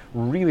actually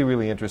really,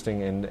 really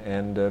interesting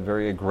and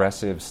very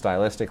aggressive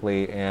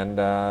stylistically,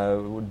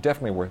 and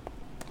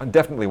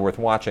definitely worth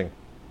watching,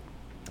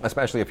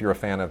 especially if you're a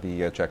fan of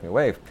the Czech New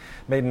Wave.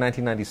 Made in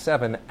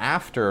 1997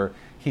 after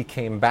he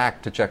came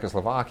back to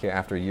Czechoslovakia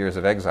after years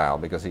of exile,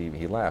 because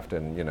he left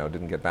and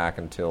didn't get back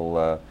until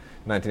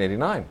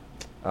 1989.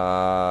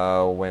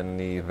 When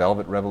the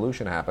Velvet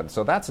Revolution happened.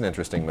 So that's an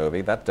interesting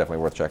movie. That's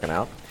definitely worth checking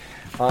out.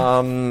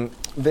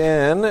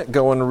 Then,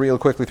 going real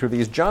quickly through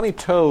these, Johnny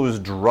Toe's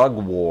Drug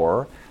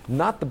War.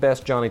 Not the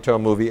best Johnny Toe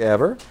movie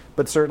ever,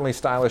 but certainly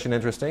stylish and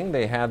interesting.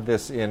 They had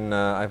this in,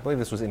 I believe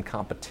this was in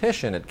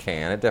competition at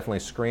Cannes. It definitely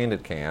screened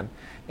at Cannes.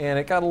 And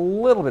it got a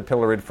little bit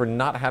pilloried for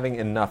not having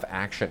enough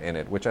action in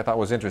it, which I thought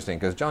was interesting,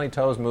 because Johnny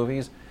Toe's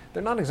movies,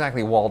 they're not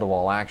exactly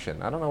wall-to-wall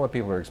action. I don't know what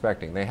people are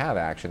expecting. They have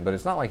action, but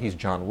it's not like he's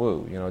John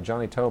Woo.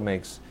 Johnny Toe's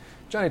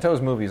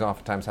movies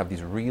oftentimes have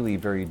these really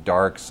very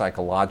dark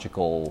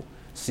psychological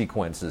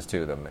sequences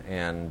to them,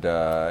 and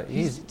to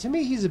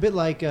me he's a bit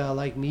like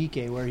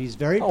Miike, where he's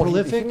very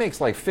prolific. He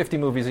makes like 50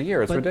 movies a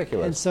year. It's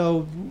ridiculous. And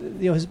so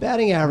his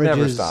batting average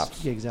never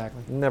stops. Yeah,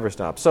 exactly. Never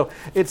stops. So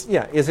is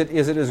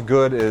it as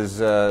good as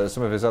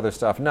some of his other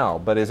stuff? No,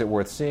 but is it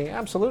worth seeing?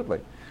 Absolutely.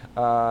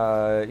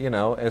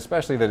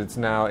 Especially that it's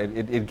now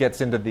it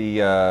gets into the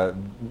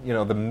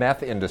the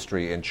meth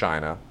industry in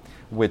China,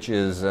 which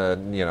is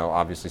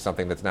obviously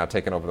something that's now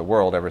taken over the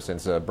world ever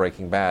since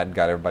Breaking Bad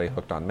got everybody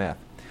hooked on meth.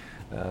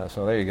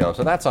 So there you go.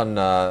 So that's on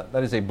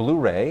that is a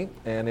Blu-ray,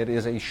 and it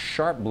is a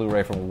sharp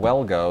Blu-ray from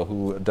Welgo,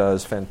 who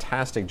does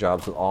fantastic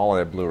jobs with all of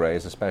their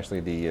Blu-rays, especially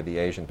the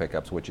Asian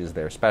pickups, which is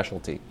their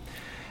specialty.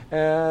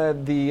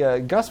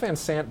 The Gus Van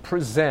Sant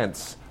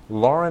presents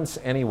Lawrence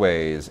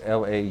Anyways,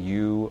 Laurence,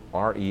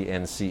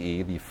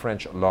 the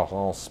French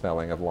Laurence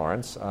spelling of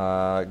Lawrence.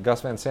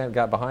 Gus Van Sant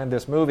got behind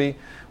this movie,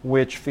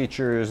 which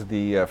features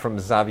from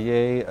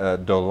Xavier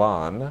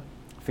Dolan,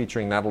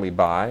 featuring Natalie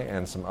Baye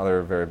and some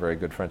other very, very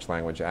good French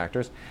language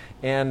actors.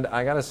 And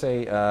I gotta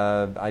say,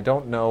 I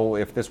don't know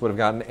if this would have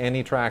gotten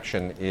any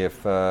traction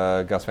if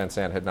Gus Van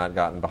Sant had not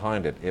gotten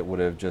behind it. It would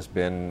have just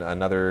been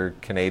another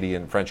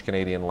French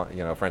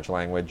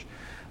language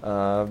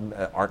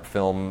art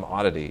film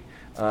oddity.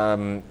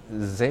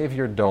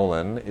 Xavier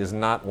Dolan is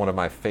not one of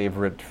my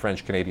favorite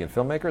French-Canadian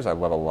filmmakers. I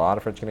love a lot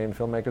of French-Canadian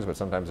filmmakers, but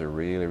sometimes they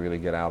really, really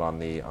get out on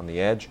the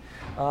edge.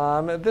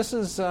 This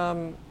is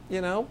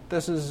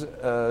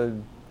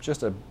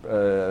just an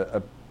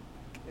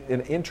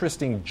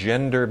interesting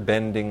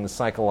gender-bending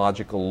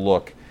psychological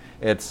look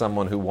at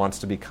someone who wants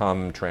to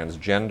become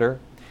transgender,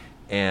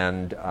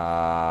 and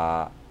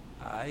I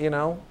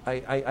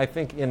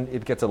think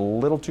it gets a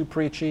little too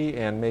preachy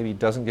and maybe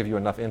doesn't give you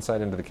enough insight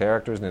into the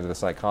characters and into the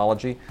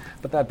psychology.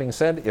 But that being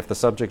said, if the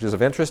subject is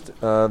of interest,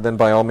 then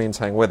by all means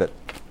hang with it.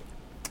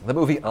 The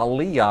movie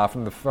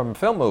Aliyah from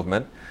Film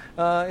Movement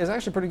is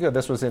actually pretty good.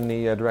 This was in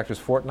the Director's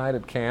Fortnight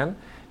at Cannes,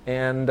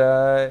 and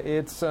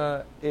it's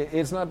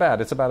not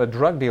bad. It's about a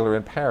drug dealer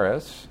in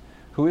Paris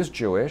who is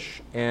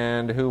Jewish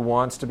and who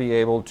wants to be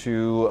able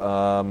to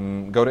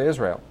go to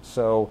Israel.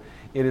 So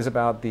it is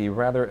about the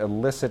rather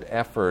illicit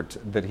effort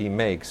that he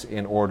makes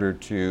in order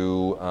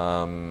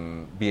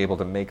to be able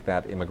to make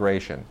that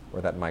immigration, or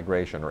that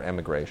migration, or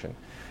emigration.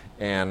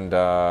 And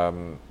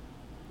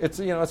It's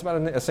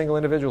about a single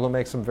individual who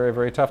makes some very,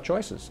 very tough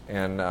choices,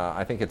 and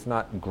I think it's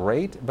not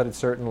great, but it's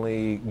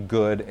certainly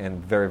good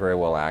and very, very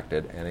well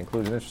acted, and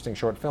includes an interesting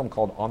short film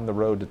called On the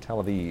Road to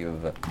Tel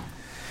Aviv.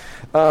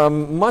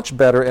 Much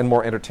better and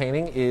more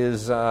entertaining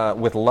is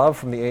With Love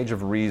from the Age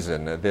of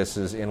Reason. This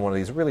is in one of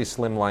these really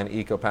slimline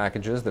eco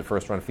packages that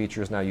First Run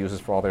Features now uses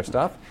for all their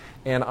stuff,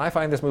 and I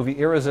find this movie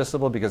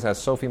irresistible because it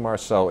has Sophie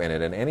Marceau in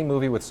it, and any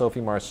movie with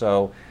Sophie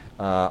Marceau,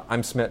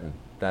 I'm smitten.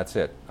 That's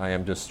it. I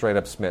am just straight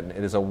up smitten.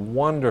 It is a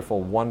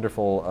wonderful,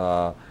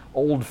 wonderful,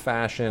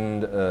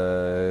 old-fashioned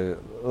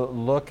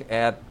look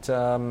at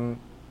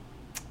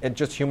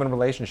just human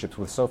relationships,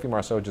 with Sophie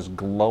Marceau just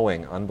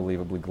glowing,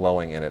 unbelievably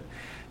glowing in it.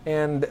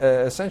 And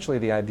essentially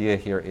the idea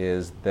here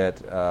is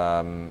that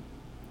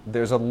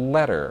there's a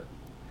letter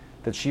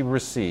that she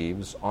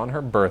receives on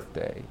her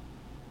birthday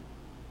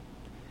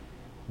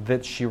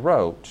that she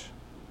wrote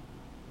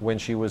when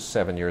she was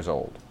 7 years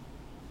old.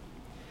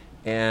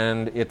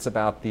 And it's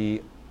about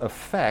the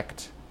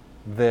effect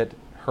that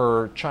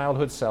her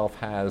childhood self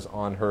has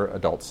on her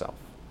adult self.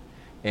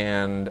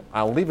 And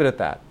I'll leave it at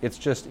that. It's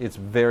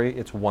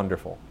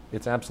wonderful.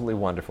 It's absolutely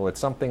wonderful. It's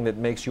something that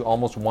makes you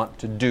almost want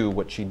to do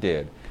what she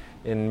did,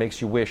 and makes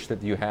you wish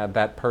that you had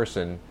that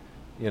person,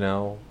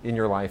 in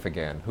your life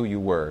again, who you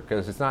were.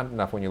 Because it's not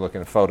enough when you look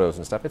in photos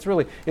and stuff. It's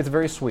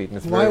very sweet. And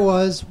it's Who I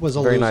was a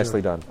very loser.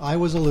 Nicely done. I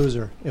was a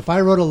loser. If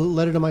I wrote a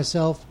letter to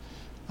myself,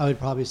 I would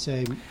probably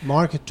say,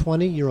 Mark, at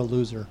 20, you're a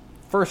loser.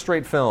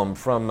 First-rate film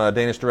from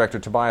Danish director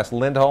Tobias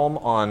Lindholm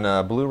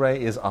on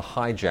Blu-ray is A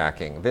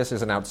Hijacking. This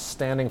is an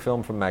outstanding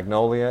film from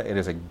Magnolia. It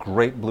is a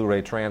great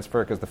Blu-ray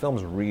transfer because the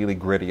film's really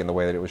gritty in the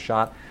way that it was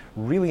shot.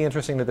 Really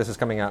interesting that this is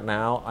coming out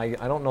now. I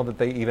don't know that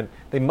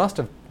they must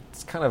have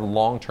kind of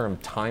long-term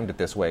timed it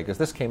this way, because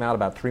this came out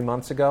about 3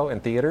 months ago in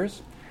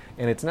theaters,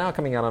 and it's now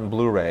coming out on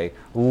Blu-ray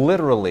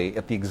literally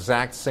at the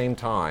exact same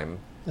time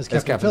as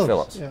Captain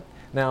Phillips. Yeah.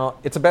 Now,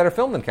 it's a better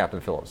film than Captain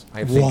Phillips.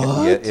 I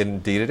think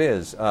indeed it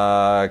is.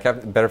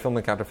 Better film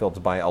than Captain Phillips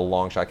by a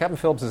long shot. Captain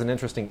Phillips is an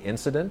interesting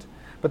incident,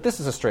 but this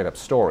is a straight-up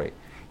story.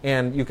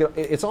 And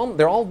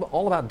they're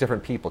all about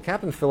different people.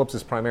 Captain Phillips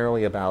is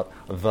primarily about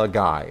the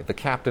guy, the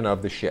captain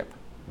of the ship,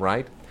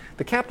 right?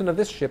 The captain of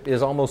this ship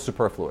is almost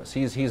superfluous.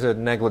 He's a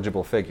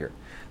negligible figure.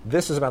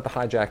 This is about the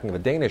hijacking of a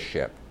Danish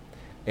ship.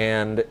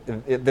 And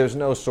there's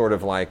no sort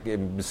of like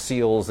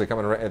SEALs that come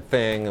in a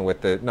thing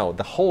with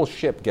the whole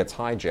ship gets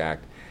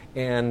hijacked.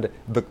 And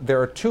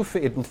there are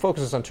it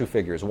focuses on two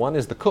figures. One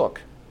is the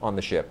cook on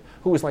the ship,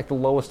 who is like the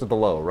lowest of the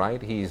low,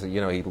 right? He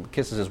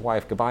kisses his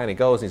wife goodbye and he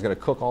goes and he's going to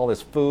cook all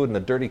this food in the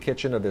dirty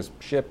kitchen of this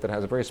ship that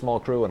has a very small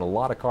crew and a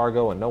lot of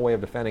cargo and no way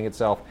of defending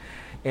itself.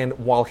 And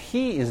while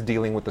he is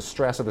dealing with the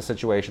stress of the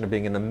situation of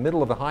being in the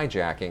middle of the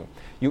hijacking,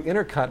 you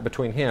intercut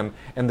between him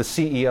and the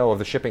CEO of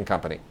the shipping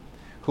company,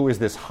 who is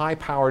this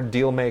high-powered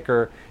deal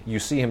maker. You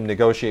see him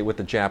negotiate with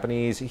the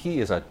Japanese. He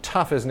is a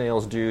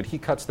tough-as-nails dude. He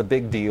cuts the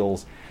big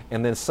deals,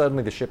 and then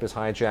suddenly the ship is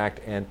hijacked,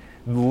 and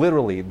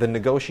literally the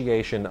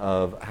negotiation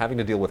of having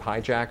to deal with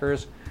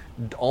hijackers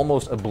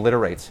almost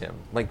obliterates him.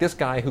 Like this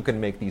guy who can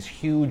make these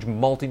huge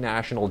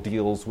multinational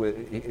deals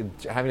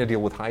with having to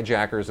deal with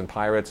hijackers and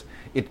pirates,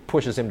 it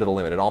pushes him to the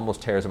limit. It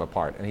almost tears him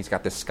apart. And he's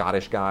got this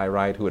Scottish guy,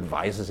 right, who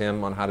advises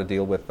him on how to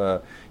deal with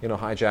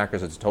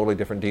hijackers. It's a totally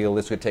different deal.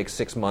 This could take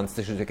 6 months.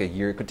 This could take a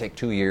year. It could take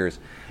 2 years.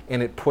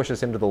 And it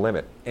pushes him to the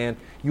limit. And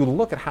you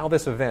look at how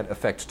this event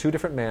affects two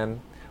different men,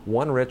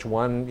 one rich,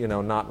 one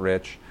not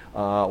rich.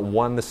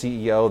 One the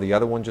CEO, the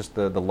other one just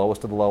the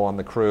lowest of the low on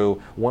the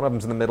crew. One of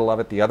them's in the middle of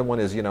it. The other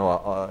one is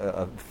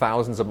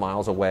thousands of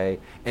miles away,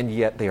 and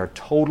yet they are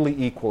totally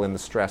equal in the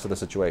stress of the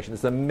situation.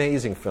 It's an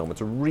amazing film.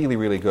 It's really,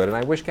 really good, and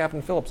I wish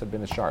Captain Phillips had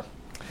been as sharp.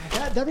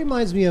 That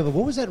reminds me of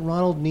what was that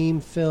Ronald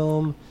Neame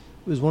film?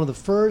 It was one of the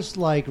first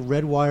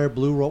red wire,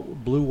 blue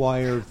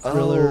wire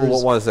thrillers. Oh,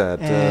 what was that?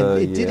 And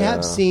it did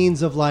have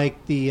scenes of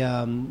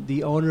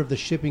the owner of the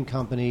shipping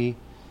company.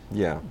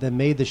 Yeah. That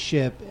made the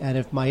ship, and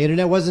if my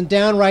internet wasn't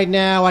down right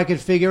now, I could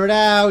figure it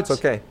out. It's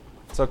okay.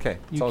 It's okay.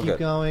 It's you all keep good.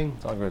 Going.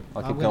 It's all good.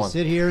 I'm going going to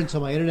sit here until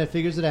my internet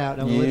figures it out,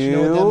 and I'm going to let you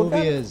know what that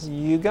movie is.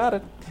 You got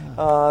it.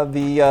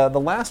 The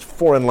last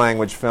foreign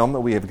language film that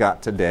we have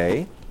got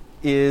today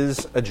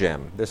is a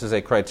gem. This is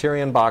a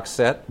Criterion box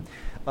set.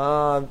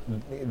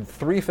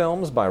 3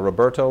 films by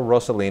Roberto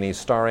Rossellini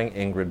starring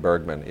Ingrid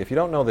Bergman. If you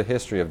don't know the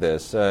history of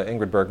this,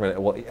 Ingrid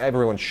Bergman, well,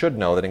 everyone should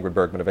know that Ingrid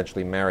Bergman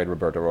eventually married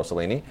Roberto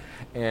Rossellini,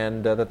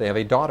 and that they have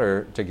a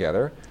daughter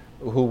together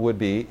who would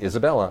be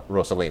Isabella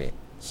Rossellini.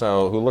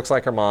 So, who looks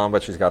like her mom,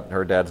 but she's got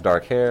her dad's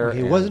dark hair.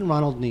 He wasn't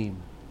Ronald Neame.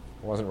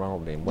 It wasn't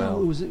Ronald Neame.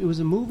 Well, no, it was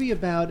a movie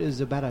about a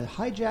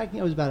hijacking.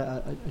 It was about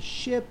a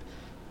ship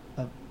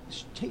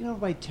taken over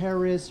by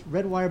terrorists,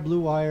 red wire, blue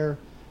wire.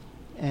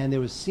 And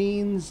there was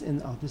scenes,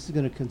 and this is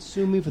going to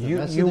consume me for the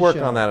rest of the show. You work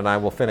on that, and I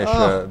will finish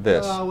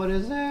this. Oh, what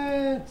is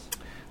it?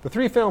 The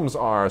 3 films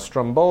are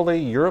Stromboli,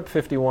 Europe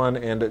 51,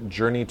 and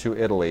Journey to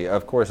Italy.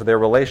 Of course, their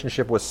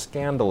relationship was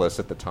scandalous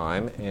at the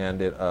time, and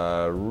it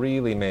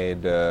really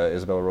made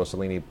Isabella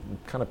Rossellini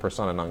kind of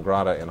persona non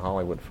grata in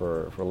Hollywood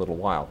for a little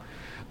while.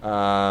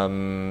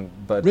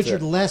 But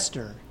Richard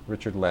Lester.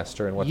 Richard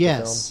Lester, and what's the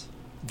film?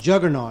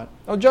 Juggernaut.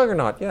 Oh,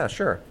 Juggernaut. Yeah,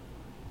 sure.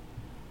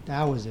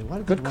 That was it.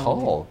 What a good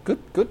call.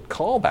 Good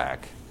callback,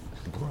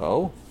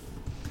 bro.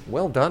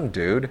 Well done,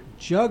 dude.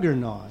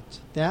 Juggernaut.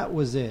 That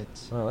was it.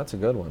 Oh, that's a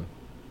good one.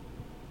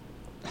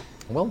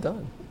 Well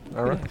done.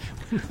 All right.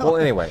 Well,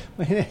 anyway,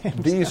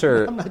 these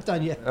are... I'm not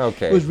done yet.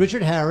 Okay. It was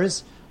Richard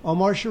Harris,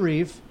 Omar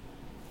Sharif.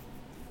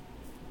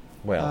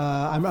 Well,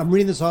 I'm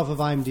reading this off of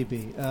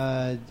IMDb.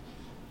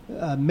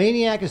 A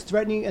maniac is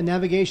threatening a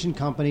navigation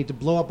company to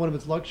blow up one of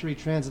its luxury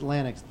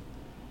transatlantics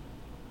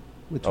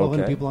with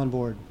 1,200 people on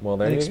board. Well,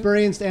 there An you go.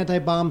 experienced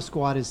anti-bomb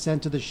squad is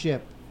sent to the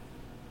ship.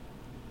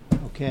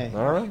 Okay.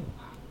 All right.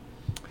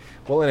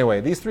 Well,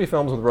 anyway, these three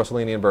films with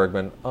Rossellini and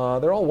Bergman,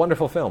 they're all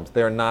wonderful films.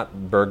 They are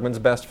not Bergman's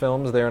best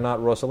films. They are not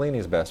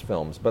Rossellini's best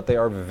films. But they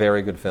are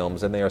very good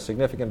films, and they are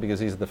significant because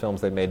these are the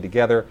films they made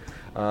together,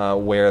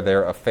 where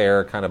their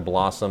affair kind of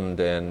blossomed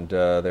and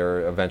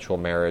their eventual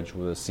marriage,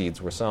 the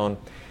seeds were sown.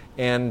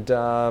 And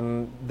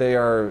they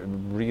are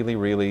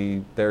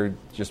really, they're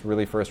just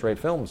really first-rate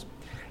films.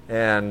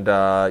 And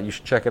you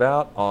should check it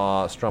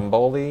out.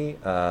 Stromboli,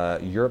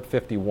 Europe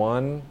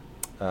 51,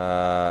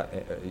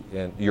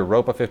 and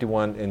Europa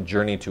 51, and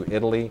Journey to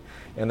Italy.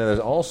 And then there's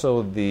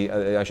also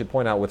I should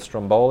point out with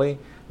Stromboli,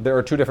 there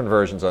are two different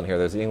versions on here.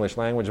 There's the English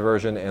language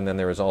version, and then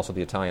there is also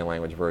the Italian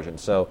language version.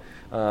 So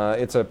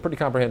it's a pretty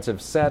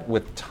comprehensive set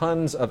with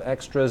tons of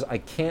extras. I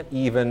can't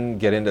even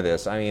get into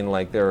this. I mean,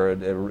 like, there are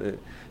a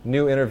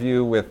new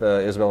interview with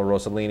Isabella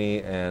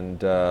Rossellini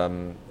and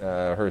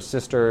her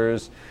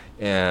sisters,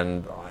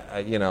 and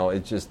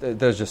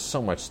there's just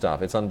so much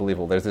stuff. It's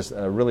unbelievable. There's this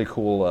really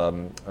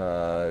cool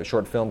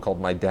short film called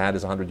My Dad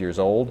is 100 Years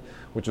Old,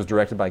 which was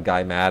directed by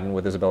Guy Maddin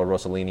with Isabella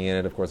Rossellini in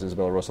it. Of course,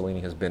 Isabella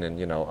Rossellini has been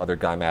in other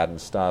Guy Maddin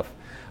stuff.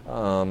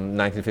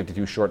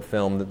 1952 short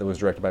film that was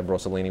directed by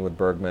Rossellini with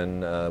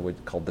Bergman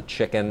called The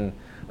Chicken.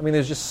 I mean,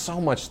 there's just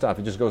so much stuff.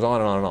 It just goes on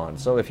and on and on.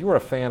 So if you were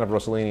a fan of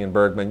Rossellini and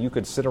Bergman, you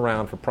could sit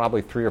around for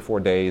probably 3 or 4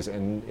 days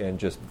and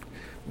just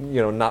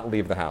not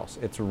leave the house.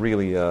 It's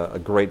really a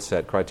great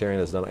set. Criterion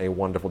has done a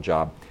wonderful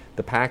job.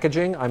 The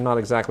packaging, I'm not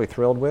exactly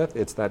thrilled with.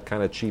 It's that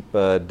kind of cheap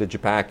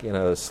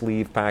Digipack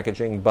sleeve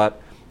packaging,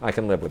 but I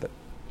can live with it.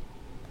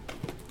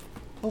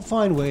 Oh,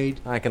 fine, Wade.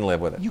 I can live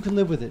with it. You can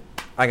live with it.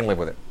 I can live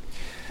with it.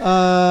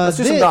 Let's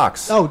do some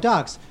docs. Oh,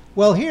 docs.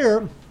 Well,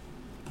 here,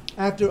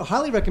 after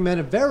highly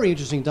recommend a very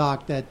interesting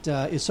doc that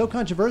is so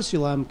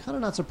controversial, I'm kind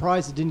of not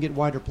surprised it didn't get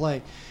wider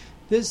play.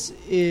 This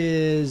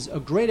is a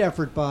great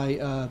effort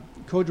by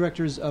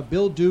co-directors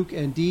Bill Duke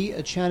and Dee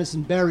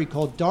Chanison Berry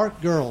called Dark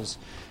Girls.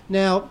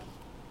 Now,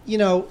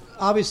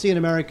 obviously in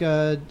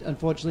America,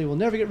 unfortunately, we'll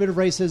never get rid of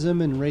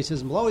racism, and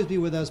racism will always be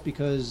with us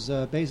because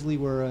basically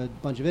we're a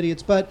bunch of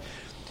idiots. But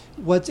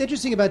what's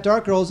interesting about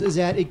Dark Girls is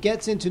that it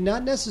gets into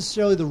not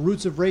necessarily the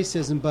roots of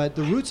racism, but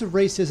the roots of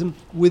racism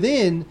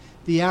within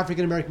the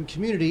African-American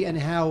community and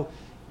how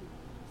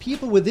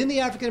people within the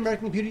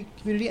African-American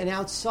community and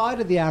outside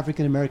of the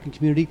African-American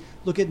community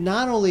look at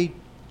not only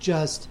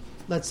just,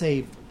 let's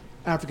say,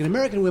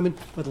 African-American women,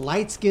 but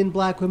light-skinned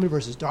black women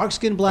versus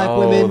dark-skinned black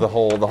women. The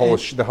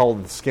whole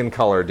skin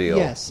color deal.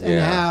 Yes, and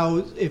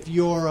how if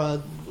you're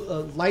a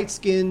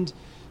light-skinned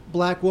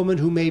black woman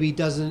who maybe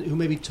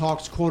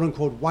talks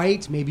quote-unquote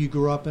white, maybe you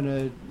grew up in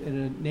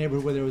a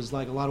neighborhood where there was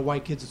like a lot of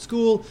white kids at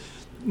school,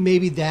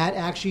 maybe that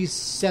actually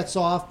sets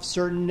off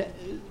certain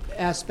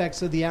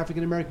aspects of the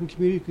African-American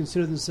community who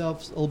consider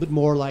themselves a little bit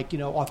more like,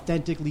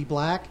 authentically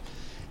black.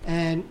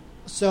 And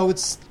so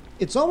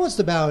it's almost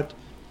about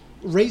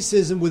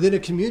racism within a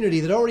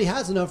community that already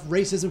has enough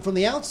racism from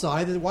the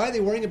outside. Why are they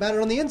worrying about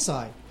it on the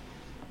inside?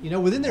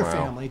 Within their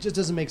family. It just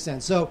doesn't make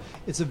sense. So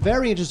it's a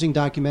very interesting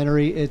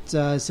documentary. It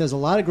says a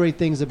lot of great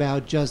things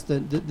about just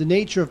the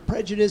nature of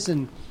prejudice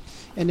and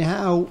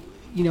how,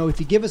 if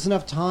you give us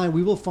enough time,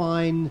 we will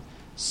find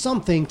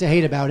something to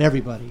hate about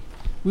everybody.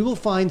 We will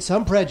find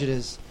some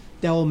prejudice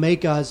that will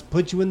make us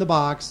put you in the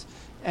box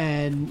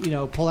and,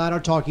 pull out our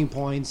talking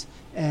points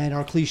and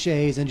our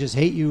cliches and just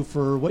hate you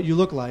for what you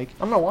look like.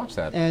 I'm going to watch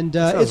that. And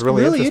it's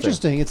really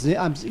interesting.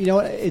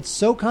 It's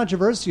so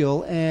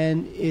controversial,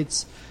 and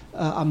it's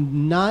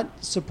I'm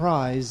not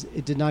surprised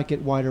it did not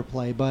get wider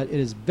play, but it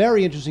is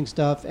very interesting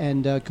stuff.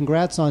 And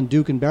congrats on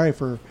Duke and Barry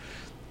for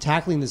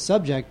tackling the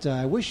subject.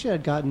 I wish it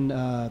had gotten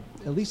at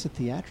least a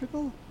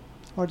theatrical.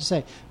 It's hard to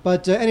say,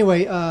 but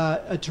anyway,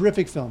 a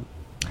terrific film,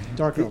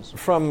 Dark Girls.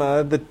 From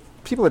the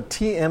people at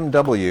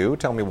TMW,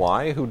 Tell Me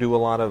Why, who do a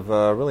lot of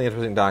really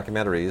interesting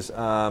documentaries.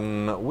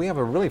 We have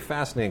a really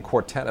fascinating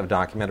quartet of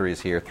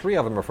documentaries here. 3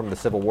 of them are from the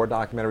Civil War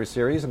documentary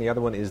series, and the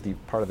other one is the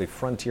part of the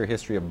frontier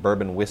history of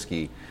bourbon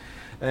whiskey.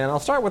 And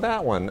I'll start with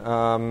that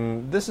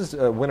one. This is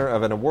a winner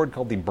of an award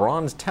called the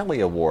Bronze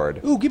Telly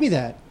Award. Ooh, give me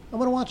that. I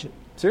want to watch it.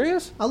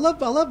 Serious? I love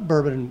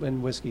bourbon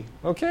and whiskey.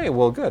 Okay,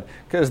 well, good,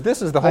 because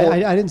this is the whole.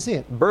 I didn't see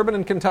it. Bourbon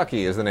in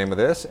Kentucky is the name of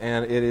this,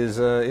 and it is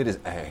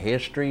a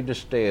history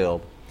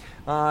distilled.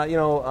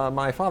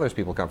 My father's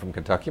people come from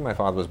Kentucky. My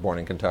father was born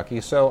in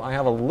Kentucky, so I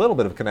have a little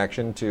bit of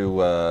connection to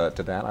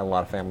that. I have a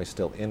lot of family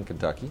still in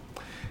Kentucky.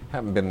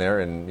 Haven't been there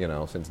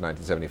since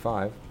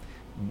 1975,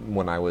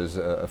 when I was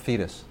a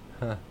fetus.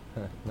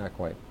 Not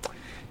quite.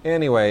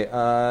 Anyway,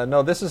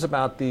 no, this is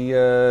about the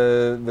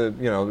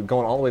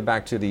going all the way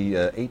back to the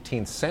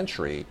 18th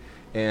century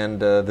and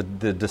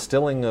the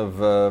distilling of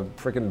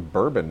freaking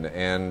bourbon,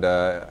 and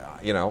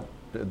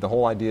the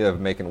whole idea of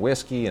making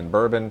whiskey and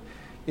bourbon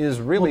is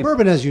really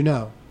bourbon, as you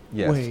know.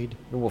 Yes. Wade.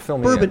 Well,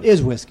 film bourbon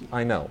is whiskey.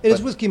 I know. It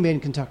is whiskey made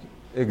in Kentucky.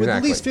 Exactly. With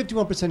at least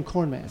 51%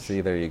 corn mash.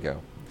 See, there you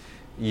go.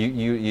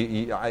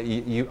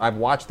 I've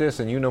watched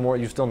this, and you know more.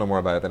 You still know more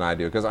about it than I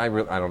do, because I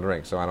don't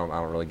drink, so I don't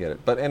really get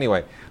it. But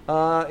anyway,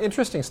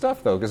 interesting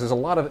stuff though, because there's a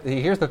lot of.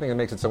 Here's the thing that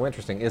makes it so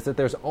interesting is that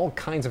there's all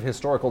kinds of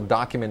historical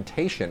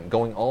documentation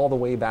going all the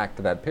way back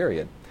to that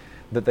period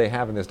that they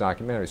have in this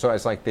documentary. So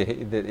it's like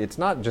it's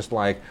not just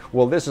like,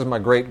 well, this is my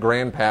great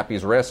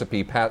grandpappy's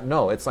recipe.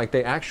 No, it's like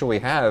they actually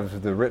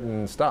have the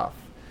written stuff.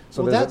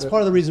 So that's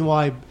part of the reason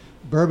why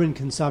bourbon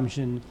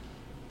consumption.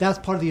 That's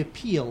part of the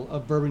appeal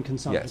of bourbon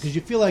consumption, because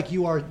you feel like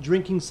you are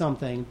drinking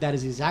something that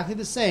is exactly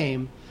the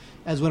same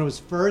as when it was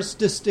first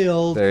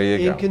distilled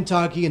in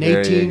Kentucky in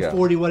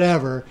 1840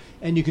 whatever,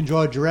 and you can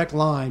draw a direct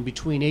line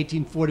between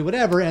 1840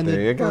 whatever and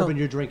the bourbon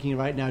you're drinking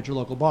right now at your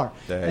local bar.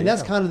 And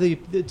that's kind of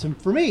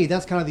for me,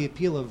 that's kind of the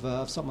appeal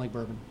of something like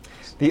bourbon.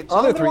 I'm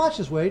going to watch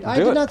this, Wade. I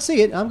did not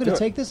see it. I'm going to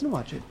take this and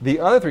watch it. The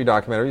other three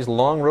documentaries,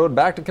 Long Road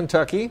Back to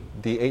Kentucky,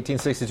 the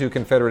 1862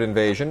 Confederate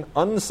Invasion,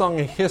 Unsung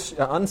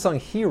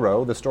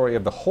Hero, the story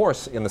of the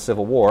horse in the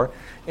Civil War,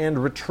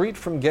 and Retreat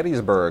from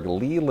Gettysburg,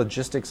 Lee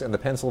Logistics and the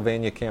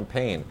Pennsylvania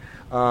Campaign.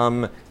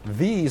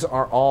 These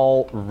are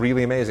all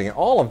really amazing.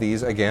 All of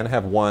these, again,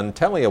 have won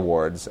Telly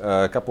Awards.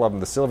 A couple of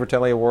them the Silver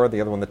Telly Award, the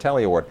other one the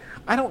Telly Award.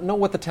 I don't know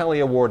what the Telly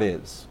Award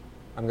is.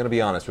 I'm going to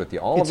be honest with you.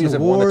 All of these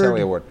have won the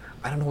Telly Award.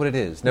 I don't know what it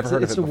is. Never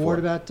heard of it before. It's an award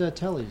about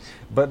Tellys.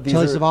 But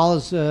Telly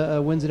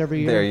Savalas wins it every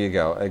year. There you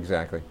go.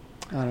 Exactly.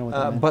 I don't know what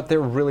that meant. But they're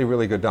really,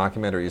 really good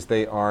documentaries.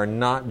 They are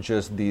not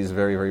just these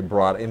very, very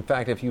broad. In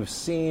fact, if you've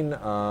seen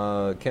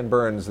Ken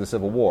Burns' The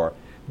Civil War,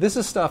 this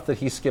is stuff that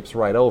he skips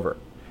right over.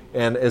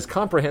 And as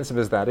comprehensive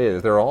as that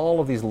is, there are all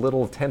of these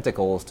little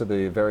tentacles to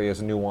the various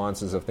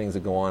nuances of things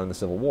that go on in the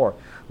Civil War,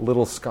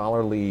 little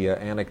scholarly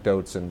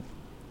anecdotes and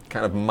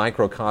kind of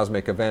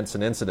microcosmic events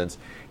and incidents,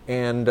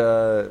 and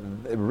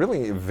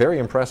really very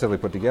impressively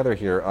put together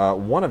here.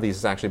 One of these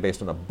is actually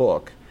based on a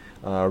book,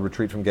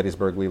 Retreat from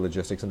Gettysburg, Lee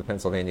Logistics, and the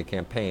Pennsylvania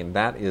Campaign.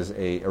 That is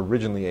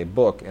originally a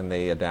book, and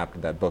they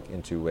adapted that book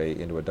into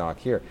a doc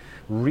here.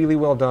 Really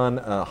well done,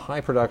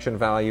 high production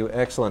value,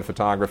 excellent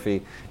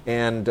photography,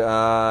 and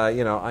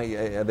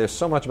there's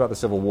so much about the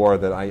Civil War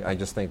that I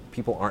just think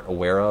people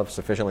aren't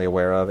sufficiently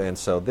aware of, and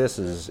so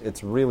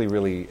it's really,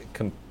 really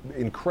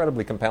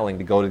incredibly compelling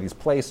to go to these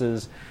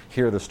places,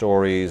 hear the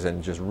stories,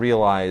 and just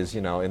realize,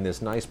 in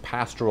this nice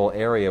pastoral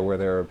area where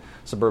there are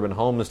suburban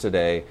homes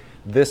today,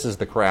 this is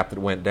the crap that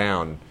went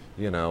down,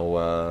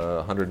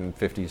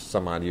 150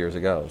 some odd years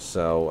ago.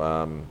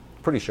 So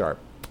pretty sharp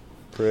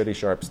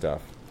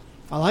stuff.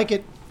 I like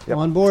it. Yep, I'm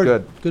on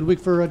board. Good week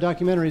for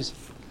documentaries.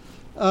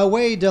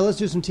 Wade, let's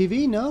do some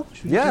TV, no?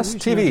 Yes,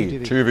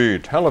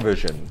 TV,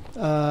 television.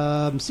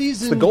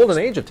 Season... It's the golden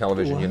age of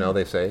television,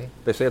 they say.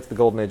 They say it's the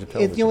golden age of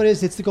television. You know what it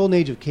is? It's the golden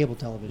age of cable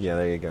television. Yeah,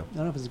 there you go. I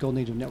don't know if it's the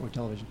golden age of network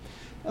television.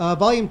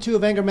 Volume 2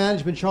 of Anger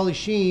Management, Charlie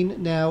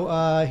Sheen.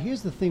 Now,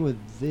 here's the thing with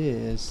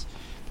this.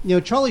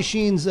 Charlie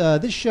Sheen's,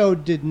 this show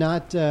did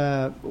not,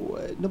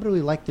 nobody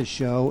really liked this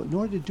show,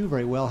 nor did it do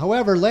very well.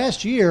 However,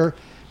 last year,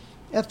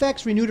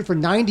 FX renewed it for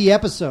 90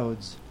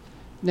 episodes.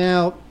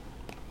 Now,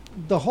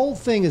 the whole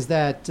thing is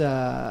that,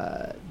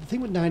 the thing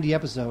with 90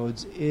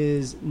 episodes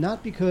is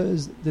not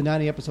because the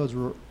 90 episodes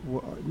were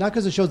not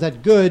because the show's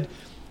that good,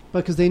 but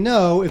because they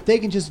know if they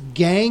can just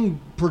gang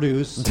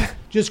produce,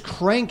 just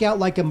crank out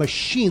like a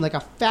machine, like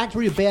a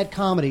factory of bad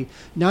comedy,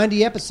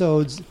 90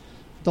 episodes...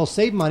 They'll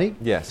save money.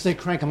 Yes. Because they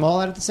crank them all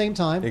out at the same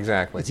time.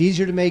 Exactly. It's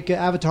easier to make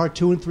Avatar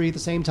 2 and 3 at the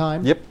same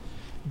time. Yep.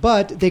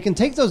 But they can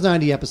take those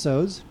 90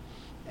 episodes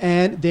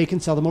and they can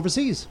sell them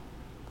overseas.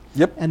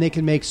 Yep. And they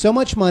can make so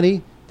much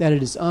money that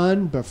it is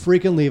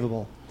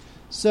unbefreaking-leavable.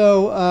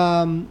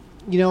 So,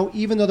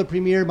 even though the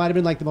premiere might have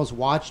been like the most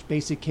watched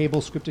basic cable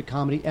scripted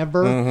comedy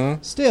ever,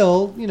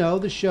 still,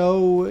 the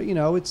show,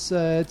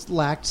 it's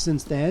lacked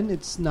since then.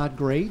 It's not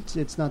great.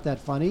 It's not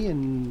that funny.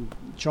 And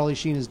Charlie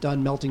Sheen is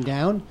done melting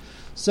down.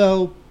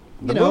 So,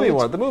 the movie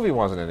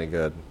wasn't any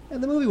good.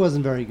 And the movie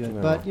wasn't very good.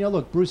 No. But,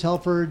 look, Bruce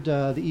Helford,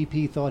 the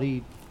EP, thought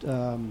he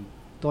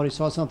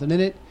saw something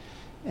in it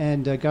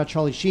and got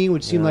Charlie Sheen,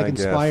 which seemed like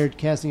inspired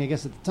casting, I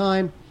guess, at the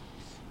time.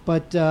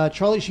 But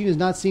Charlie Sheen is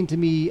not seen to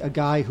me a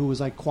guy who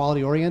was, like,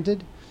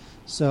 quality-oriented.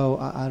 So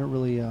I don't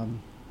really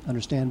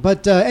understand.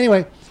 But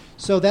anyway,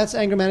 so that's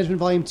Anger Management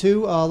Volume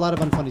 2. A lot of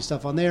unfunny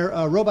stuff on there.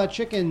 Robot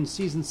Chicken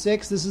Season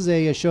 6. This is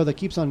a show that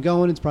keeps on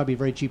going. It's probably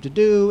very cheap to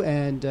do.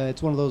 And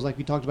it's one of those, like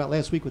we talked about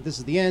last week with This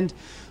Is the End,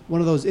 one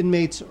of those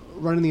inmates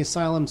running the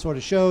asylum sort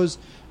of shows.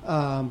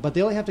 But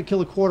they only have to kill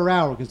a quarter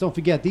hour because don't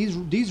forget,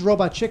 these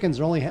Robot Chickens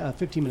are only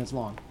 15 minutes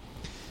long.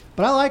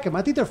 But I like them.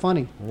 I think they're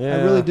funny. Yeah,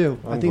 I really do.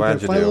 I'm I think glad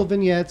they're funny little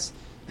vignettes.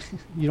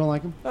 You don't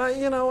like them?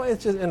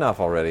 It's just enough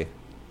already.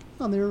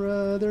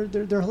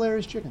 They're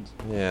hilarious chickens.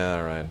 Yeah,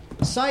 right.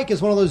 Psych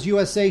is one of those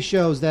USA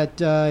shows that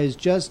is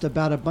just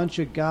about a bunch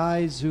of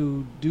guys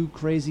who do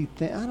crazy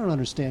things. I don't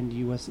understand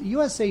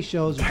USA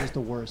shows are just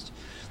the worst.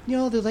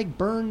 They're like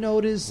Burn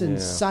Notice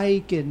and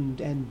Psych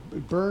and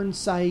Burn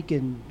Psych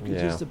and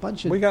just a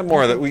bunch of... We got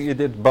more of that. We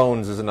did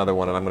Bones is another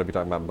one, and I'm going to be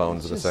talking about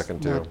Bones in a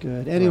second, too. Not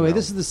good. Anyway,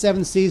 this is the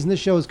 7th season.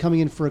 This show is coming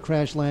in for a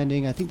crash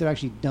landing. I think they're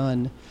actually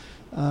done.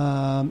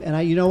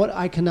 And you know what?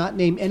 I cannot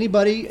name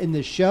anybody in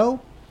this show.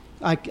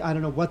 I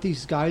don't know what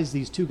these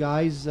two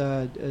guys,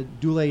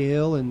 Dule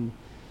Hill and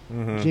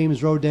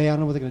James Roday, I don't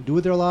know what they're going to do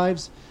with their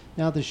lives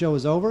now that the show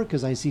is over,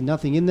 because I see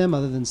nothing in them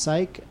other than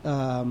Psych.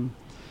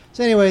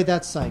 So anyway,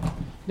 that's Psych.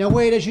 Now,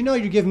 Wade, as you know,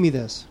 you're giving me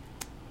this.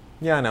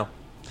 Yeah, I know.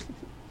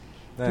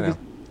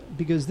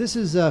 Because this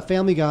is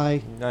Family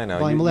Guy, I know.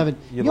 Volume 11.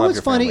 You know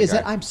what's funny is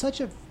that I'm such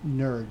a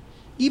nerd.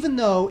 Even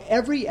though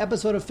every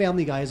episode of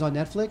Family Guy is on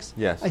Netflix,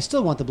 I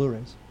still want the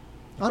Blu-rays.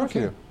 I don't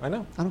care. I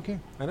know. I don't care.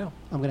 I know.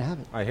 I'm going to have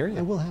it. I hear you.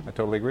 I will have it. I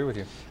totally agree with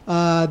you.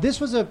 This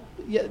was a...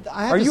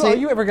 Are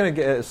you ever going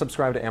to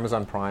subscribe to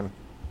Amazon Prime?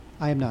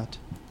 I am not.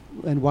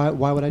 And why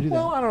would I do that?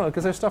 Well, I don't know,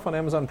 because there's stuff on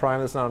Amazon Prime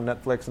that's not on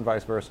Netflix and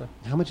vice versa.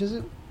 How much is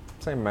it?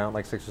 Same amount,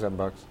 like $6 or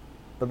 $7.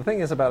 But the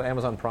thing is about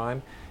Amazon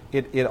Prime,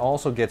 it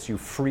also gets you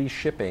free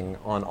shipping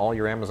on all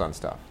your Amazon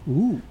stuff.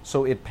 Ooh.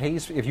 So it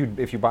pays, if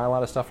you buy a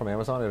lot of stuff from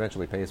Amazon, it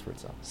eventually pays for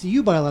itself. See,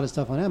 you buy a lot of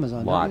stuff on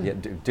Amazon, A lot, don't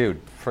you? yeah,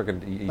 dude,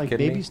 friggin', you like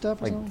kidding baby me?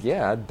 stuff or like, something?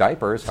 yeah,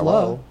 diapers,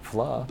 hello,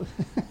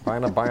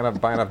 buying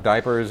enough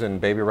diapers and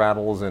baby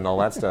rattles and all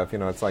that stuff,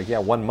 it's like,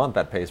 1 month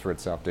that pays for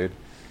itself, dude.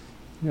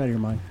 You're out of your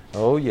mind.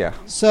 Oh, yeah.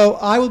 So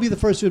I will be the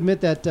first to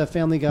admit that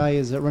Family Guy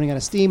is running out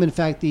of steam. In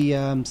fact,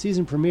 the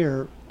season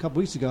premiere a couple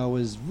weeks ago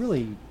was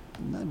really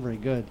not very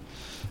good.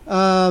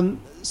 Now,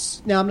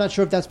 I'm not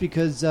sure if that's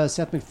because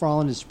Seth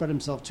MacFarlane has spread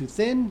himself too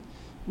thin.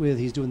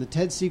 He's doing the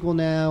Ted sequel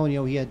now,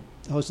 and he had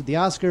hosted the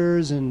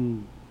Oscars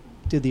and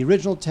did the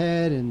original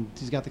Ted, and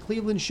he's got the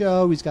Cleveland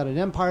show. He's got an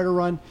Empire to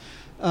run.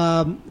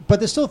 But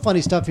there's still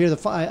funny stuff here.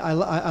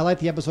 I like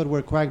the episode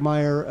where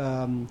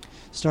Quagmire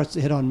starts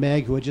to hit on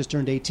Meg, who had just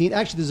turned 18.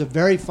 Actually, there's a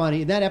very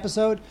funny... In that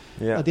episode,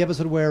 the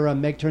episode where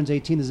Meg turns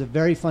 18, there's a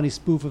very funny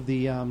spoof of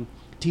the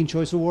Teen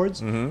Choice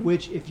Awards,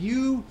 which if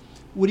you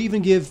would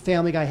even give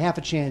Family Guy half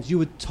a chance, you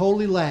would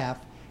totally laugh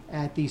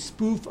at the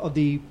spoof of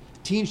the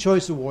Teen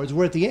Choice Awards,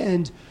 where at the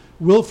end...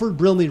 Wilford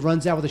Brimley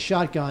runs out with a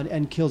shotgun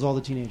and kills all the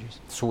teenagers.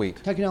 Sweet.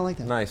 How can you not like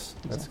that? Nice.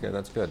 Exactly.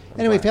 That's good.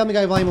 Anyway, Family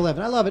Guy Volume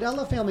 11. I love it. I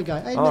love Family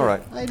Guy.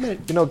 I admit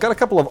it. Got a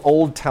couple of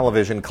old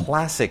television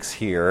classics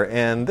here,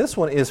 and this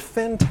one is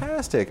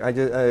fantastic.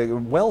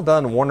 Well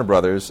done, Warner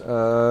Brothers.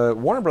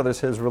 Warner Brothers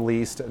has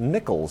released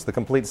Nichols, the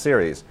complete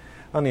series.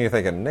 I don't know, you're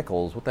thinking,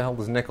 Nichols? What the hell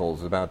was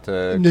Nichols? About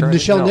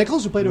Nichelle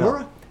Nichols, who played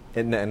Uhura?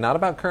 Not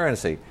about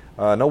currency.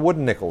 No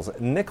wooden nickels.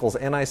 Nichols,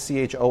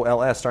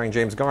 Nichols, starring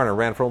James Garner,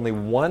 ran for only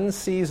one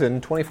season,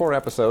 24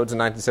 episodes in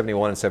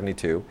 1971 and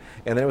 72,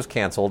 and then it was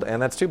canceled,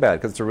 and that's too bad,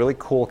 because it's a really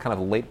cool kind of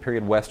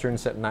late-period Western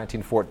set in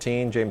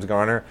 1914, James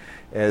Garner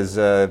as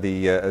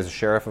as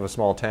sheriff of a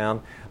small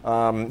town.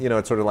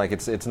 It's sort of like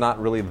it's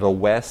not really the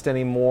West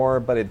anymore,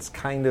 but it's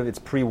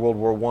pre-World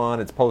War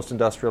I, it's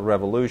post-industrial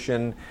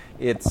revolution,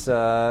 it's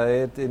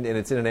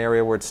in an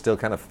area where it still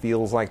kind of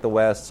feels like the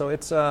West, so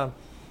it's a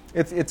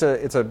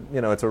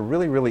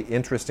really, really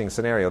interesting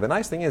scenario. The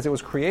nice thing is it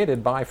was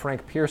created by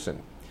Frank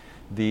Pearson,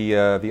 the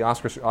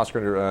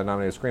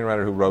Oscar-nominated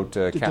screenwriter who wrote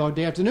Dog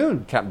Day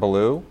Afternoon. Cat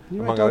Ballou.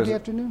 You write Dog Day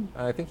Afternoon?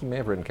 I think he may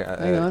have written Cat.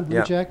 Hang on,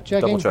 let me check.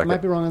 Checking. I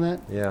might be wrong on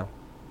that. Yeah.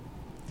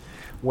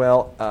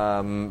 Well,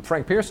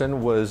 Frank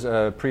Pearson was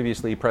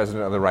previously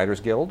president of the Writers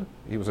Guild.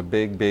 He was a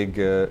big, see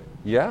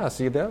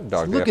there?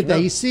 Dog Day Look at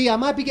that. You see, I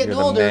might be getting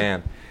You're older. The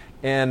man.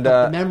 And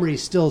the memory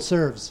still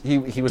serves. He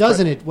was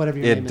doesn't it? Whatever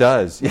your name is. It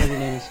does. Whatever your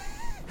name is.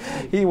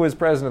 He was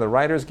president of the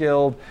Writers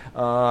Guild,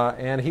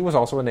 and he was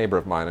also a neighbor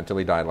of mine until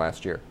he died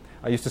last year.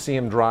 I used to see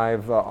him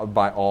drive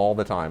by all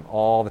the time.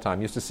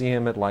 Used to see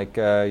him at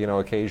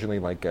occasionally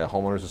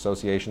homeowners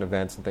association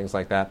events and things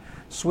like that.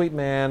 Sweet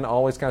man,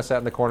 always kind of sat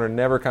in the corner,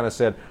 never kind of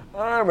said,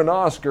 "I'm an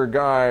Oscar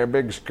guy, a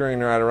big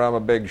screenwriter, I'm a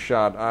big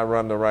shot, I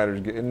run the Writers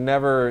Guild."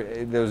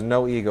 There was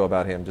no ego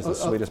about him, just the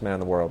sweetest man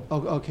in the world.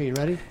 Okay, you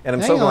ready? And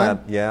I'm so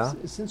glad. Yeah.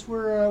 Since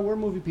we're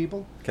movie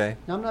people. Okay.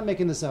 Now I'm not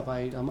making this up.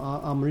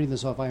 I'm reading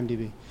this off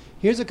IMDb.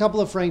 Here's a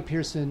couple of Frank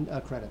Pearson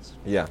credits.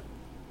 Yeah.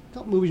 A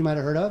couple movies you might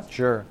have heard of.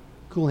 Sure.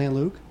 Cool Hand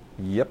Luke.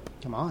 Yep.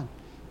 Come on.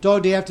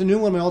 Dog Day Afternoon,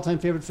 one of my all-time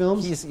favorite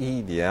films.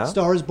 Yeah.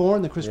 Star is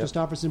Born, the Chris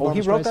Christopherson.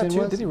 He wrote that too?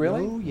 Was. Did he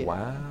really? Oh, yeah.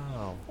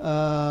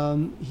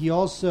 Wow. He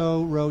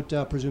also wrote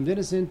Presumed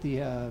Innocent,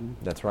 the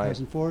That's right.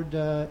 Harrison Ford.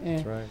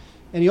 That's right.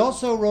 And he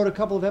also wrote a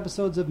couple of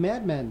episodes of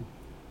Mad Men.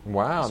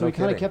 Wow. So he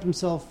kind of kept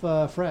himself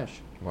fresh.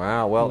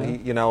 Wow. Well,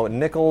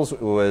 Nichols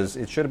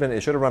it should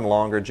have run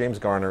longer. James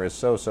Garner is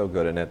so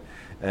good in it,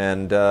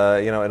 and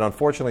and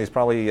unfortunately, he's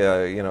probably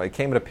it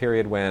came at a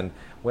period when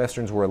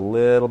Westerns were a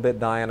little bit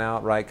dying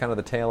out, right? Kind of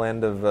the tail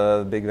end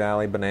of Big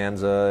Valley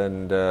Bonanza,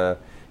 and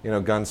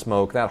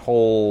Gunsmoke, that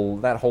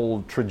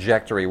whole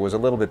trajectory was a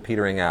little bit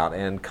petering out,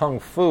 and Kung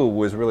Fu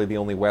was really the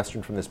only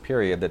Western from this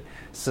period that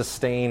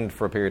sustained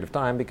for a period of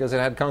time because it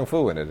had Kung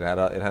Fu in it.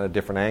 It had a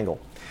different angle.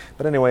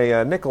 But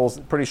anyway, Nichols,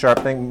 pretty sharp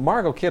thing.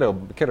 Margot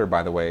Kidder,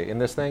 by the way, in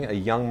this thing, a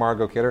young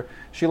Margot Kidder,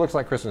 she looks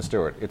like Kristen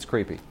Stewart. It's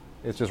creepy.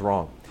 It's just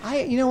wrong.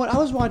 You know what? I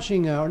was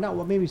watching, or not.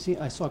 Well, maybe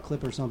I saw a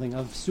clip or something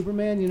of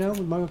Superman. With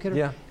Margot Kidder.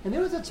 Yeah. And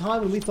there was a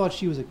time when we thought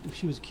she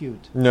was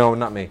cute. No,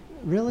 not me.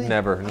 Really?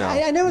 Never. No.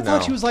 I never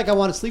thought she was like I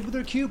want to sleep with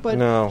her cute,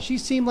 but she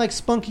seemed like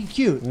spunky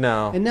cute.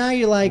 No. And now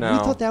you're like, we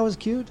thought that was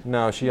cute.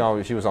 No, she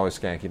was always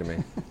skanky to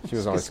me. She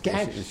was always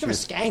she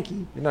was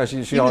skanky. No, she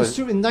even always.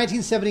 In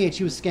 1978,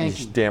 she was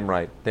skanky. Damn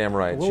right.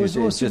 What was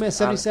Superman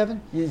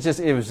 77?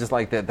 It was just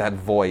like that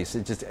voice.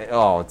 It just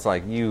it's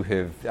like you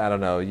have. I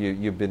don't know.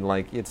 You've been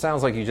like. It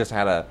sounds like you just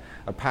had a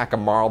pack of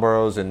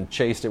Marlboros and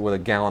chased it with a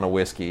gallon of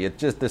whiskey.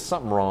 There's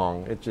something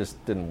wrong. It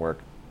just didn't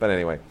work. But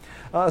anyway,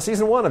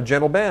 season 1 of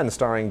Gentle Ben,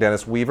 starring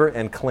Dennis Weaver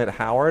and Clint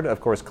Howard. Of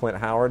course, Clint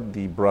Howard,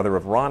 the brother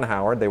of Ron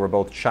Howard. They were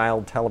both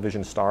child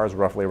television stars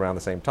roughly around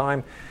the same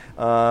time.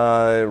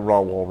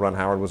 Ron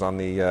Howard was on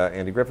the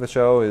Andy Griffith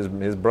Show.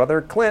 His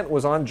brother Clint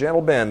was on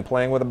Gentle Ben,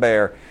 playing with a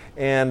bear.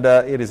 And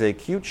it is a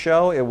cute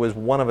show. It was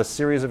one of a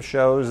series of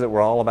shows that were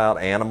all about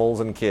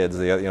animals and kids.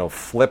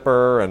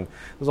 Flipper, and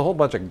there's a whole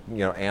bunch of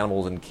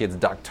animals and kids.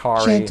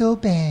 Daktari. Gentle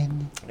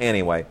Ben.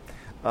 Anyway.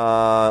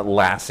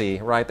 Lassie,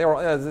 right? They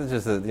were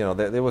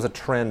there was a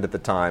trend at the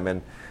time,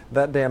 and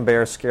that damn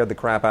bear scared the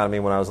crap out of me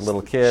when I was a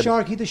little kid.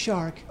 Sharky the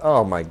Shark.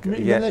 Oh my god!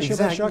 Remember that show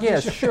about Sharky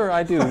yes, the Shark? sure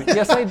I do.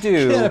 Yes, I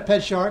do. He had a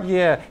pet shark.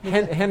 Yeah,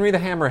 Henry the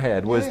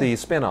Hammerhead was the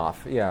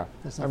spin-off. Yeah,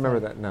 That's I not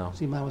remember funny. that. No,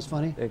 See, mine was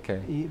funny.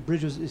 Okay.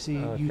 Bridge was.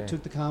 You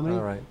took the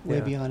comedy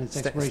way beyond its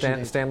expiration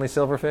date. Stanley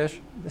Silverfish.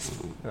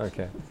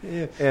 Okay.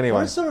 Yeah. Anyway,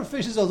 aren't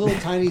silverfishes those little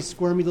tiny,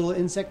 squirmy little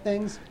insect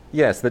things?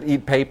 Yes, that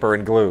eat paper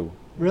and glue.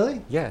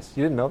 Really? Yes,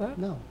 you didn't know that?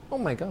 No. Oh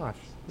my gosh.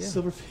 Yeah.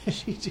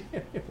 Silverfish eat.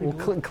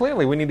 Well,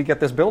 clearly we need to get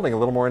this building a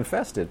little more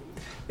infested.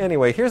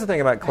 Anyway, here's the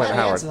thing about Clint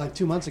Howard. Like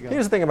 2 months ago.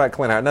 Here's the thing about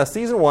Clint Howard. Now,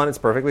 season 1, it's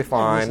perfectly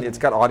fine. It's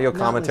got audio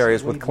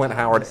commentaries with Clint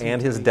Howard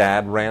and his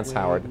dad, Rance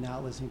Howard.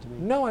 Not listening to me.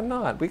 No, I'm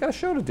not. We got a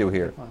show to do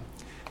here.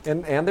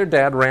 And their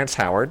dad, Rance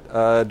Howard,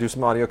 do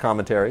some audio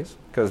commentaries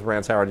because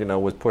Rance Howard,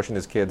 was pushing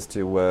his kids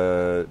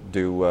to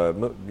do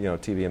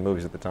TV and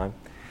movies at the time.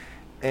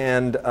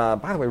 And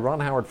by the way, Ron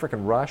Howard,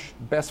 frickin' Rush,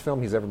 best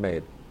film he's ever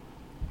made.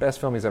 Best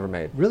film he's ever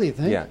made. Really, you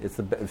think? Yeah, it's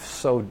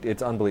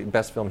it's unbelievable.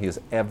 Best film he has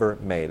ever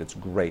made. It's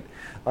great.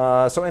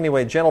 So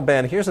anyway, Gentle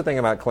Ben. Here's the thing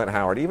about Clint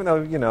Howard. Even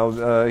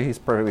though he's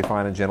perfectly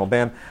fine in Gentle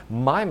Ben,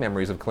 my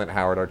memories of Clint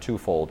Howard are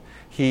twofold.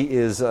 He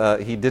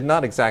did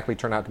not exactly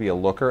turn out to be a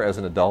looker as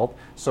an adult.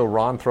 So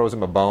Ron throws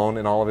him a bone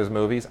in all of his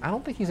movies. I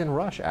don't think he's in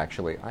Rush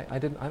actually. I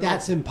didn't.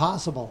 That's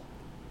impossible.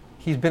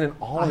 He's been in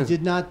all of his. I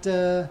did not.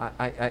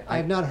 I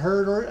have not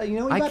heard or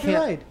you might be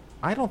right.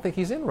 I don't think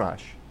he's in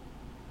Rush.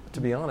 To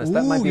be honest, Ooh,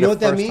 that might be you know the what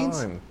that first means?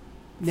 time.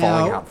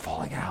 Now,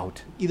 falling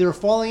out. Either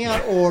falling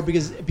out or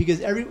because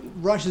every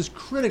Rush is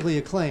critically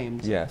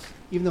acclaimed. Yes.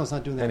 Even though it's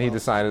not doing that. And he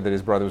decided that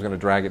his brother was going to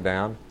drag it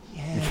down.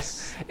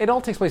 Yes. It all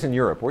takes place in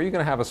Europe. Where are you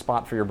going to have a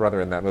spot for your brother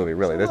in that movie?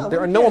 Really,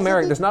 there are no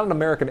American. There's not an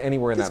American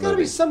anywhere in that movie.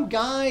 There's got to be some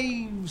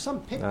guy,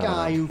 some pit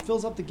guy who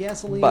fills up the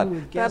gasoline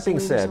with gasoline. That being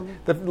said,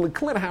 the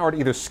Clint Howard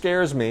either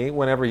scares me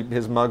whenever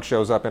his mug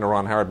shows up in a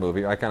Ron Howard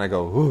movie. I kind of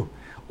go, ooh,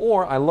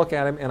 or I look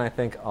at him and I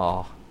think,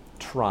 oh,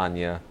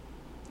 Tranya.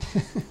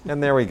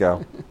 And there we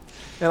go.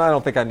 And I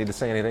don't think I need to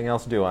say anything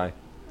else, do I?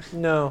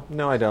 No,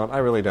 I don't. I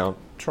really don't.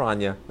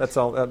 Tranya. That's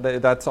all.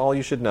 That's all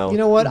you should know. You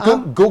know what?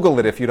 Google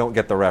it if you don't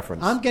get the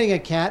reference. I'm getting a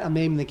cat. I'm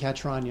naming the cat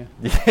Tranya.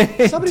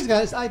 Somebody's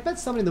got. I bet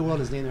somebody in the world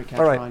has named their cat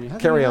Tranya.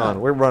 Carry on.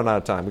 We're running out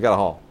of time. We got a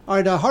haul. All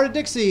right. Heart of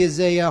Dixie is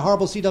a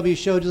horrible CW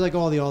show, just like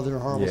all the other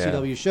horrible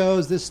CW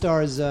shows. This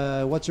stars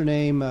what's her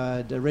name?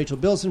 Rachel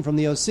Bilson from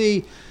the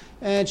OC.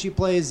 And she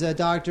plays a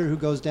doctor who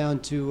goes down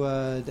to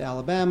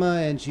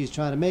Alabama, and she's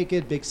trying to make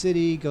it. Big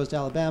city, goes to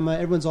Alabama.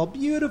 Everyone's all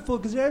beautiful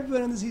because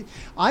everyone on the CW.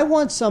 I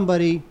want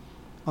somebody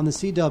on the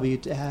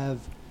CW to have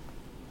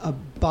a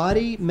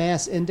body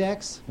mass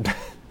index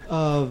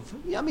of,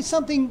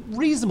 something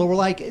reasonable.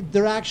 Where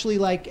they're actually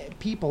like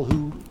people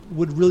who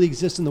would really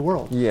exist in the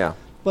world. Yeah.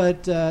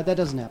 But that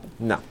doesn't happen.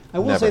 No. I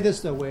will say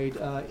this though, Wade.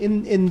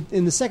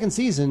 In the second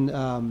season,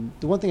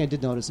 the one thing I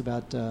did notice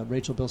about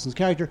Rachel Bilson's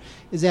character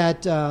is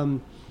that.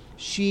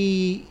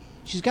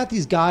 She's got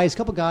these guys,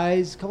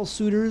 couple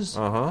suitors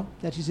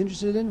that she's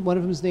interested in. One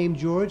of them is named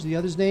George. The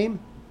other's name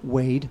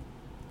Wade.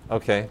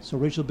 Okay. So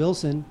Rachel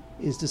Bilson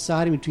is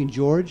deciding between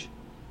George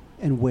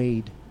and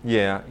Wade.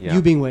 Yeah. You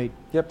being Wade.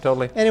 Yep,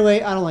 totally.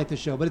 Anyway, I don't like this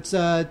show, but it's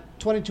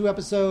 22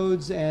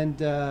 episodes, and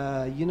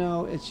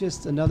it's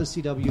just another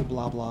CW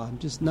blah blah. I'm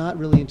just not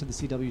really into the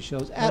CW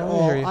shows at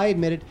all. I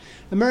admit it.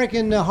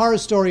 American Horror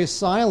Story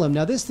Asylum.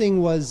 Now, this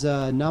thing was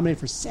nominated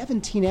for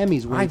 17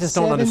 Emmys. I just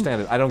don't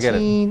understand it. I don't get it.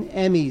 17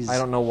 Emmys. I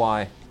don't know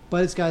why.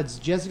 But it's got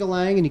Jessica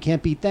Lange, and you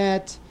can't beat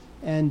that.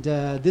 And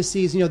this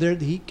season, they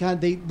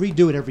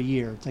redo it every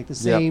year. It's like the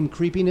same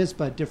creepiness,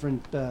 but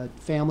different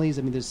families.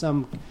 There's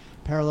some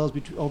parallels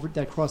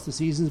that cross the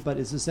seasons, but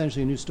it's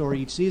essentially a new story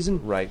each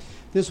season. Right.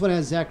 This one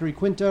has Zachary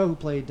Quinto, who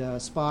played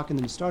Spock in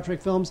the Star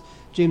Trek films,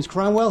 James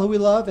Cromwell, who we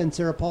love, and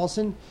Sarah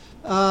Paulson.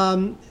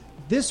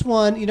 This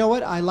one, you know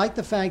what? I like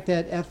the fact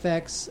that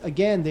FX,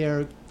 again,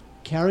 they're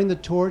carrying the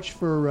torch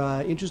for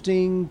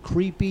interesting,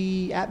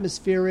 creepy,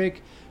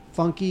 atmospheric,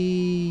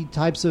 funky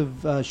types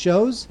of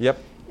shows. Yep.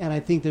 And I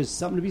think there's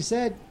something to be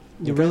said.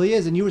 It really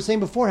is. And you were saying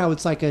before how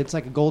it's like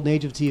a golden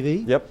age of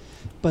TV. Yep.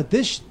 But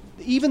this,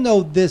 even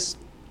though this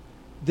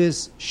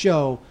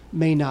show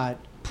may not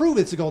prove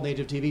it's a golden age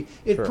of TV,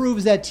 it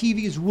proves that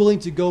TV is willing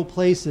to go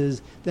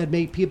places that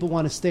make people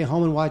want to stay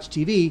home and watch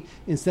TV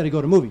instead of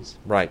go to movies.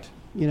 Right.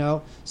 You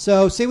know,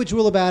 so say what you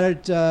will about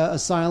it.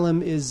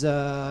 Asylum is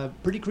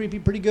pretty creepy,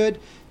 pretty good.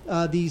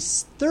 The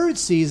third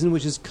season,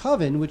 which is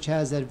Coven, which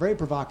has that very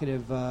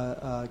provocative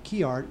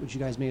key art, which you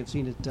guys may have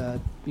seen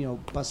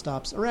at bus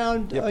stops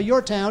around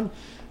your town.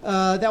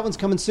 That one's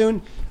coming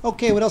soon.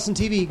 Okay, what else on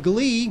TV?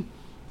 Glee.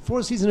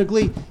 Fourth season of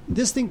Glee.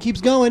 This thing keeps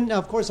going. Now,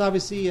 of course,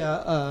 obviously,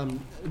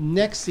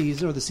 next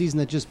season, or the season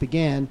that just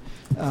began,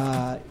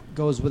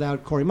 goes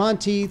without Corey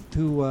Monteith,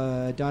 who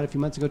died a few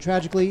months ago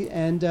tragically.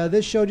 And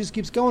this show just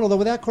keeps going. Although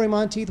without Corey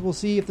Monteith, we'll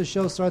see if the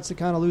show starts to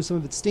kind of lose some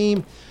of its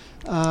steam.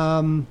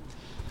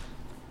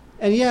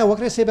 And yeah, what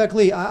can I say about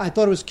Glee? I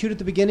thought it was cute at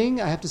the beginning.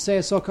 I have to say,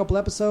 I saw a couple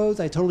episodes.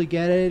 I totally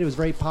get it. It was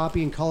very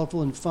poppy and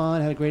colorful and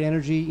fun. Had a great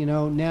energy. You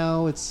know,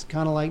 now it's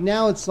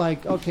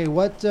like, okay,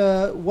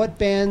 what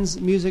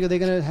band's music are they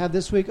going to have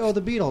this week? Oh, the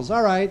Beatles.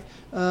 All right.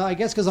 I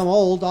guess because I'm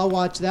old, I'll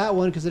watch that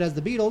one because it has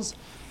the Beatles.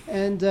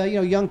 And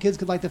young kids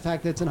could like the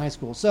fact that it's in high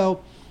school.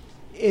 So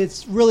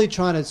it's really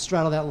trying to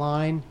straddle that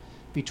line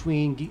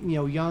between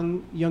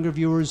younger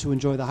viewers who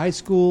enjoy the high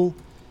school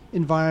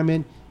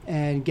environment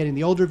and getting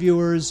the older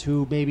viewers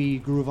who maybe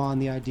groove on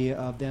the idea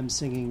of them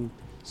singing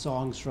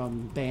songs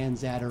from bands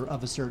that are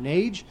of a certain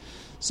age.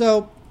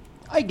 So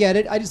I get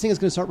it. I just think it's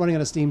going to start running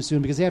out of steam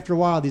soon because after a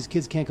while, these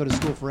kids can't go to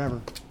school forever.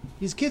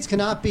 These kids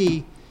cannot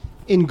be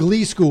in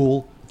Glee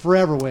school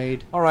forever,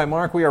 Wade. All right,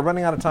 Mark, we are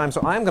running out of time,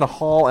 so I'm going to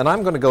haul, and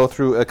I'm going to go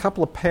through a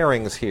couple of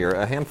pairings here,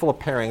 a handful of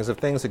pairings of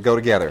things that go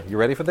together. You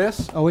ready for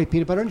this? Oh, wait,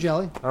 peanut butter and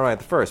jelly. All right,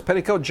 the first,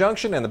 Petticoat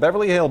Junction and the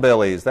Beverly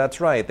Hillbillies. That's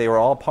right, they were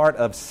all part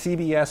of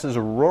CBS's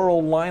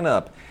rural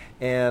lineup.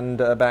 And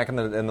back in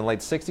the late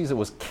 60s, it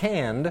was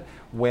canned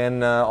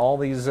when all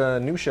these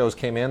new shows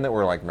came in that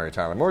were like Mary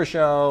Tyler Moore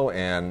Show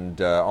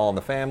and All in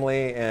the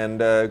Family, and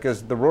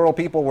because the rural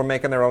people were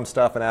making their own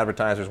stuff and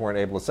advertisers weren't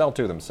able to sell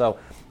to them. So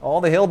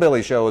all the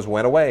Hillbilly shows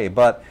went away,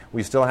 but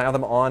we still have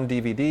them on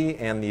DVD,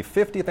 and the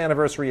 50th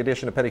anniversary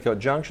edition of Petticoat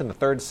Junction, the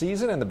third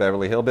season, and the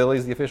Beverly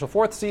Hillbillies, the official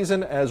fourth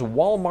season, as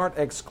Walmart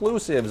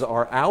exclusives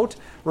are out.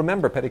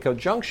 Remember, Petticoat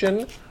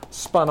Junction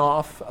spun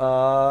off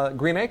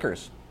Green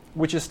Acres,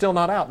 which is still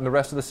not out in the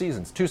rest of the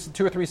seasons.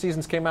 Two or three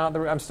seasons came out.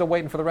 I'm still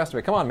waiting for the rest of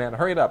it. Come on, man.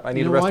 Hurry it up. I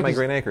need the rest of my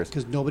Green Acres.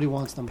 Because nobody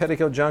wants them.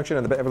 Petticoat Junction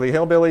and the Beverly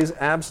Hillbillies,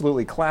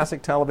 absolutely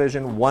classic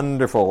television,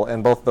 wonderful,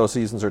 and both of those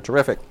seasons are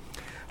terrific.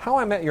 How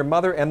I Met Your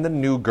Mother and The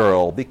New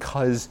Girl,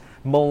 because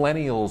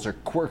millennials are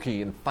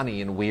quirky and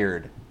funny and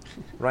weird.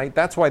 Right?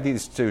 That's why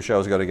these two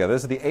shows go together.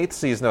 This is the 8th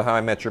season of How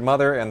I Met Your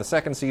Mother and the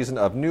 2nd season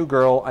of New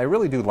Girl. I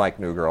really do like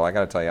New Girl, I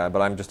got to tell you,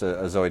 but I'm just a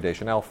Zooey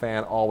Deschanel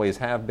fan, always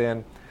have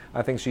been.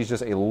 I think she's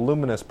just a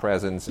luminous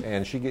presence,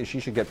 and she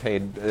should get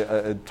paid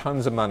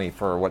tons of money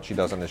for what she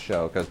does on this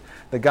show, because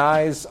the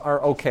guys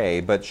are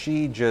okay, but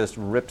she just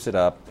rips it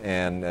up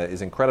and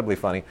is incredibly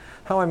funny.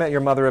 How I Met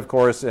Your Mother, of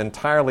course,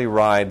 entirely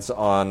rides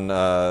on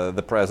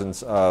the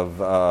presence of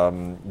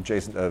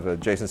Jason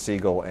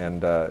Segel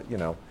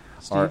and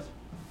Steve?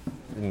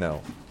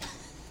 No.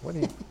 What do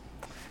you?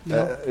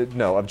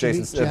 No, of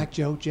Jason. Jack,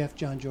 Joe, Jeff,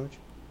 John, George.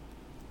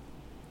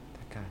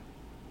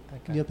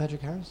 That guy. Neil Patrick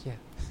Harris. Yeah.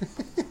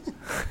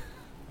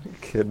 Are you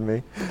kidding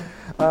me?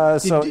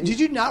 Did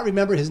you not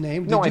remember his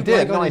name? No, I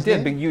did. No, I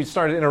did. But you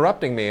started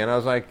interrupting me, and I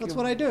was like, "That's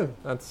what I do."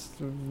 That's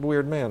a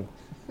weird man.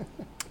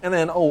 And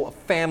then,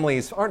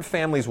 families. Aren't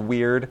families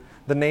weird?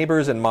 The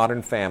Neighbors and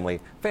Modern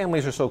Family.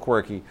 Families are so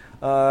quirky.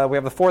 We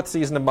have the 4th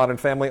season of Modern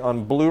Family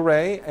on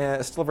Blu-ray.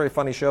 It's still a very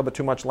funny show, but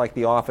too much like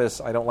The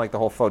Office. I don't like the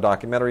whole faux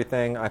documentary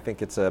thing. I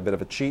think it's a bit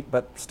of a cheat,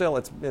 but still,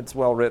 it's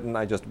well written.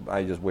 I just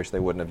wish they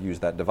wouldn't have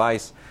used that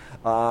device.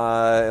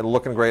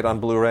 Looking great on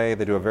Blu-ray.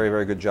 They do a very,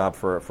 very good job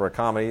for a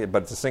comedy,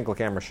 but it's a single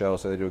camera show,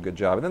 so they do a good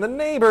job. And then The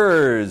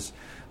Neighbors.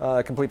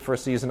 Complete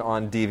first season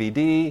on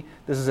DVD.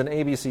 This is an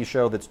ABC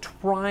show that's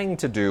trying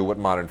to do what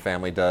Modern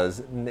Family does,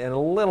 and a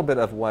little bit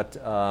of what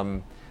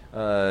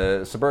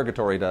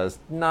Suburgatory does.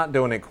 Not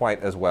doing it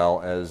quite as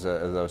well as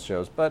those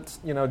shows, but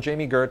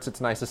Jamie Gertz. It's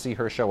nice to see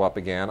her show up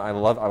again. I've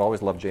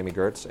always loved Jamie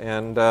Gertz,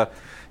 and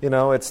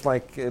it's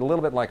like a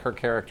little bit like her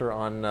character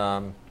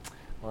on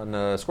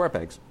Square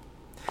Pegs.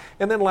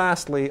 And then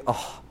lastly,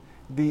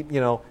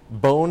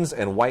 Bones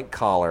and White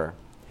Collar.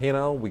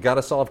 We got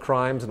to solve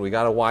crimes and we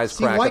got to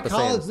wisecrack at the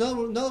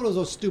same. None of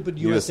those stupid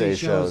USA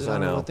shows. I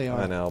know what they are.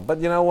 I know. But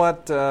you know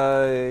what?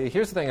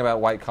 Here's the thing about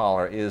White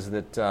Collar is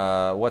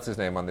that what's his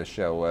name on this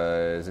show?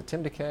 Is it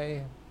Tim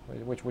DeKay?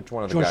 Which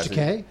one of the George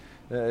guys?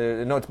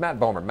 Takei? No, it's Matt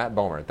Bomer. Matt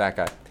Bomer, that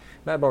guy.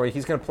 Matt Bomer,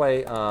 he's going to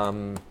play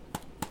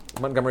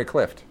Montgomery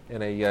Clift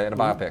in a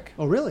biopic.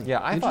 Oh, really? Yeah,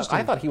 I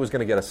thought he was going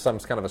to get some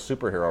kind of a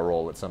superhero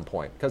role at some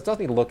point. Because doesn't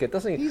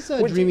he? He's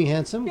a dreamy,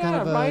 handsome kind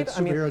of a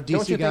superhero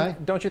DC guy.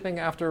 Don't you think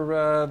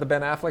after the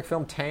Ben Affleck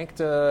film tanked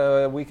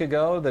a week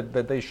ago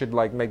that they should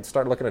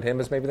start looking at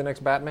him as maybe the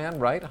next Batman?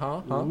 Right?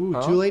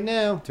 Too late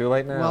now. Too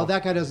late now. Well,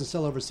 that guy doesn't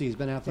sell overseas.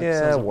 Ben Affleck. Yeah,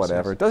 sells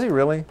whatever. Overseas. Does he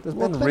really? Does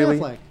Ben really?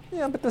 Affleck.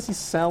 Yeah, but does he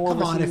sell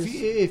overseas? Come on,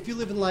 if you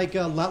live in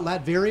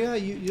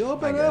Latveria, you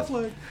Ben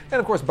Affleck. And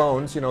of course,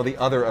 Bones, the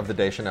other of the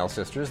Deschanel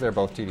sisters. They're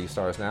both TV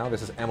stars now.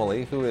 This is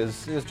Emily, who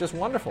is just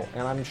wonderful.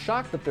 And I'm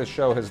shocked that this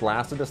show has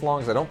lasted this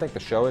long, because I don't think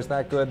the show is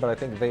that good, but I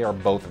think they are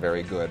both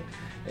very good.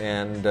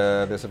 And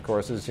this, of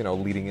course, is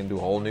leading into a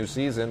whole new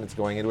season. It's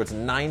going into its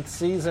 9th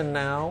season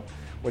now,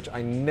 which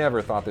I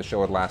never thought this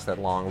show would last that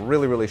long.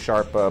 Really, really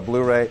sharp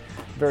Blu-ray.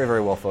 Very,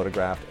 very well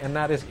photographed. And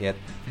that is it.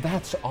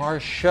 That's our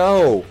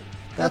show.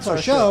 That's our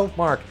show.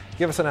 Mark,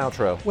 give us an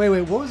outro. Wait,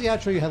 what was the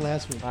outro you had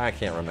last week? I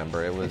can't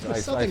remember. It was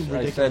something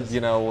ridiculous. I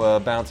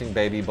said, bouncing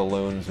baby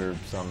balloons or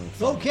some.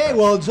 Okay,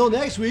 well, until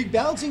next week,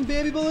 bouncing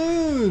baby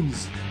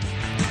balloons.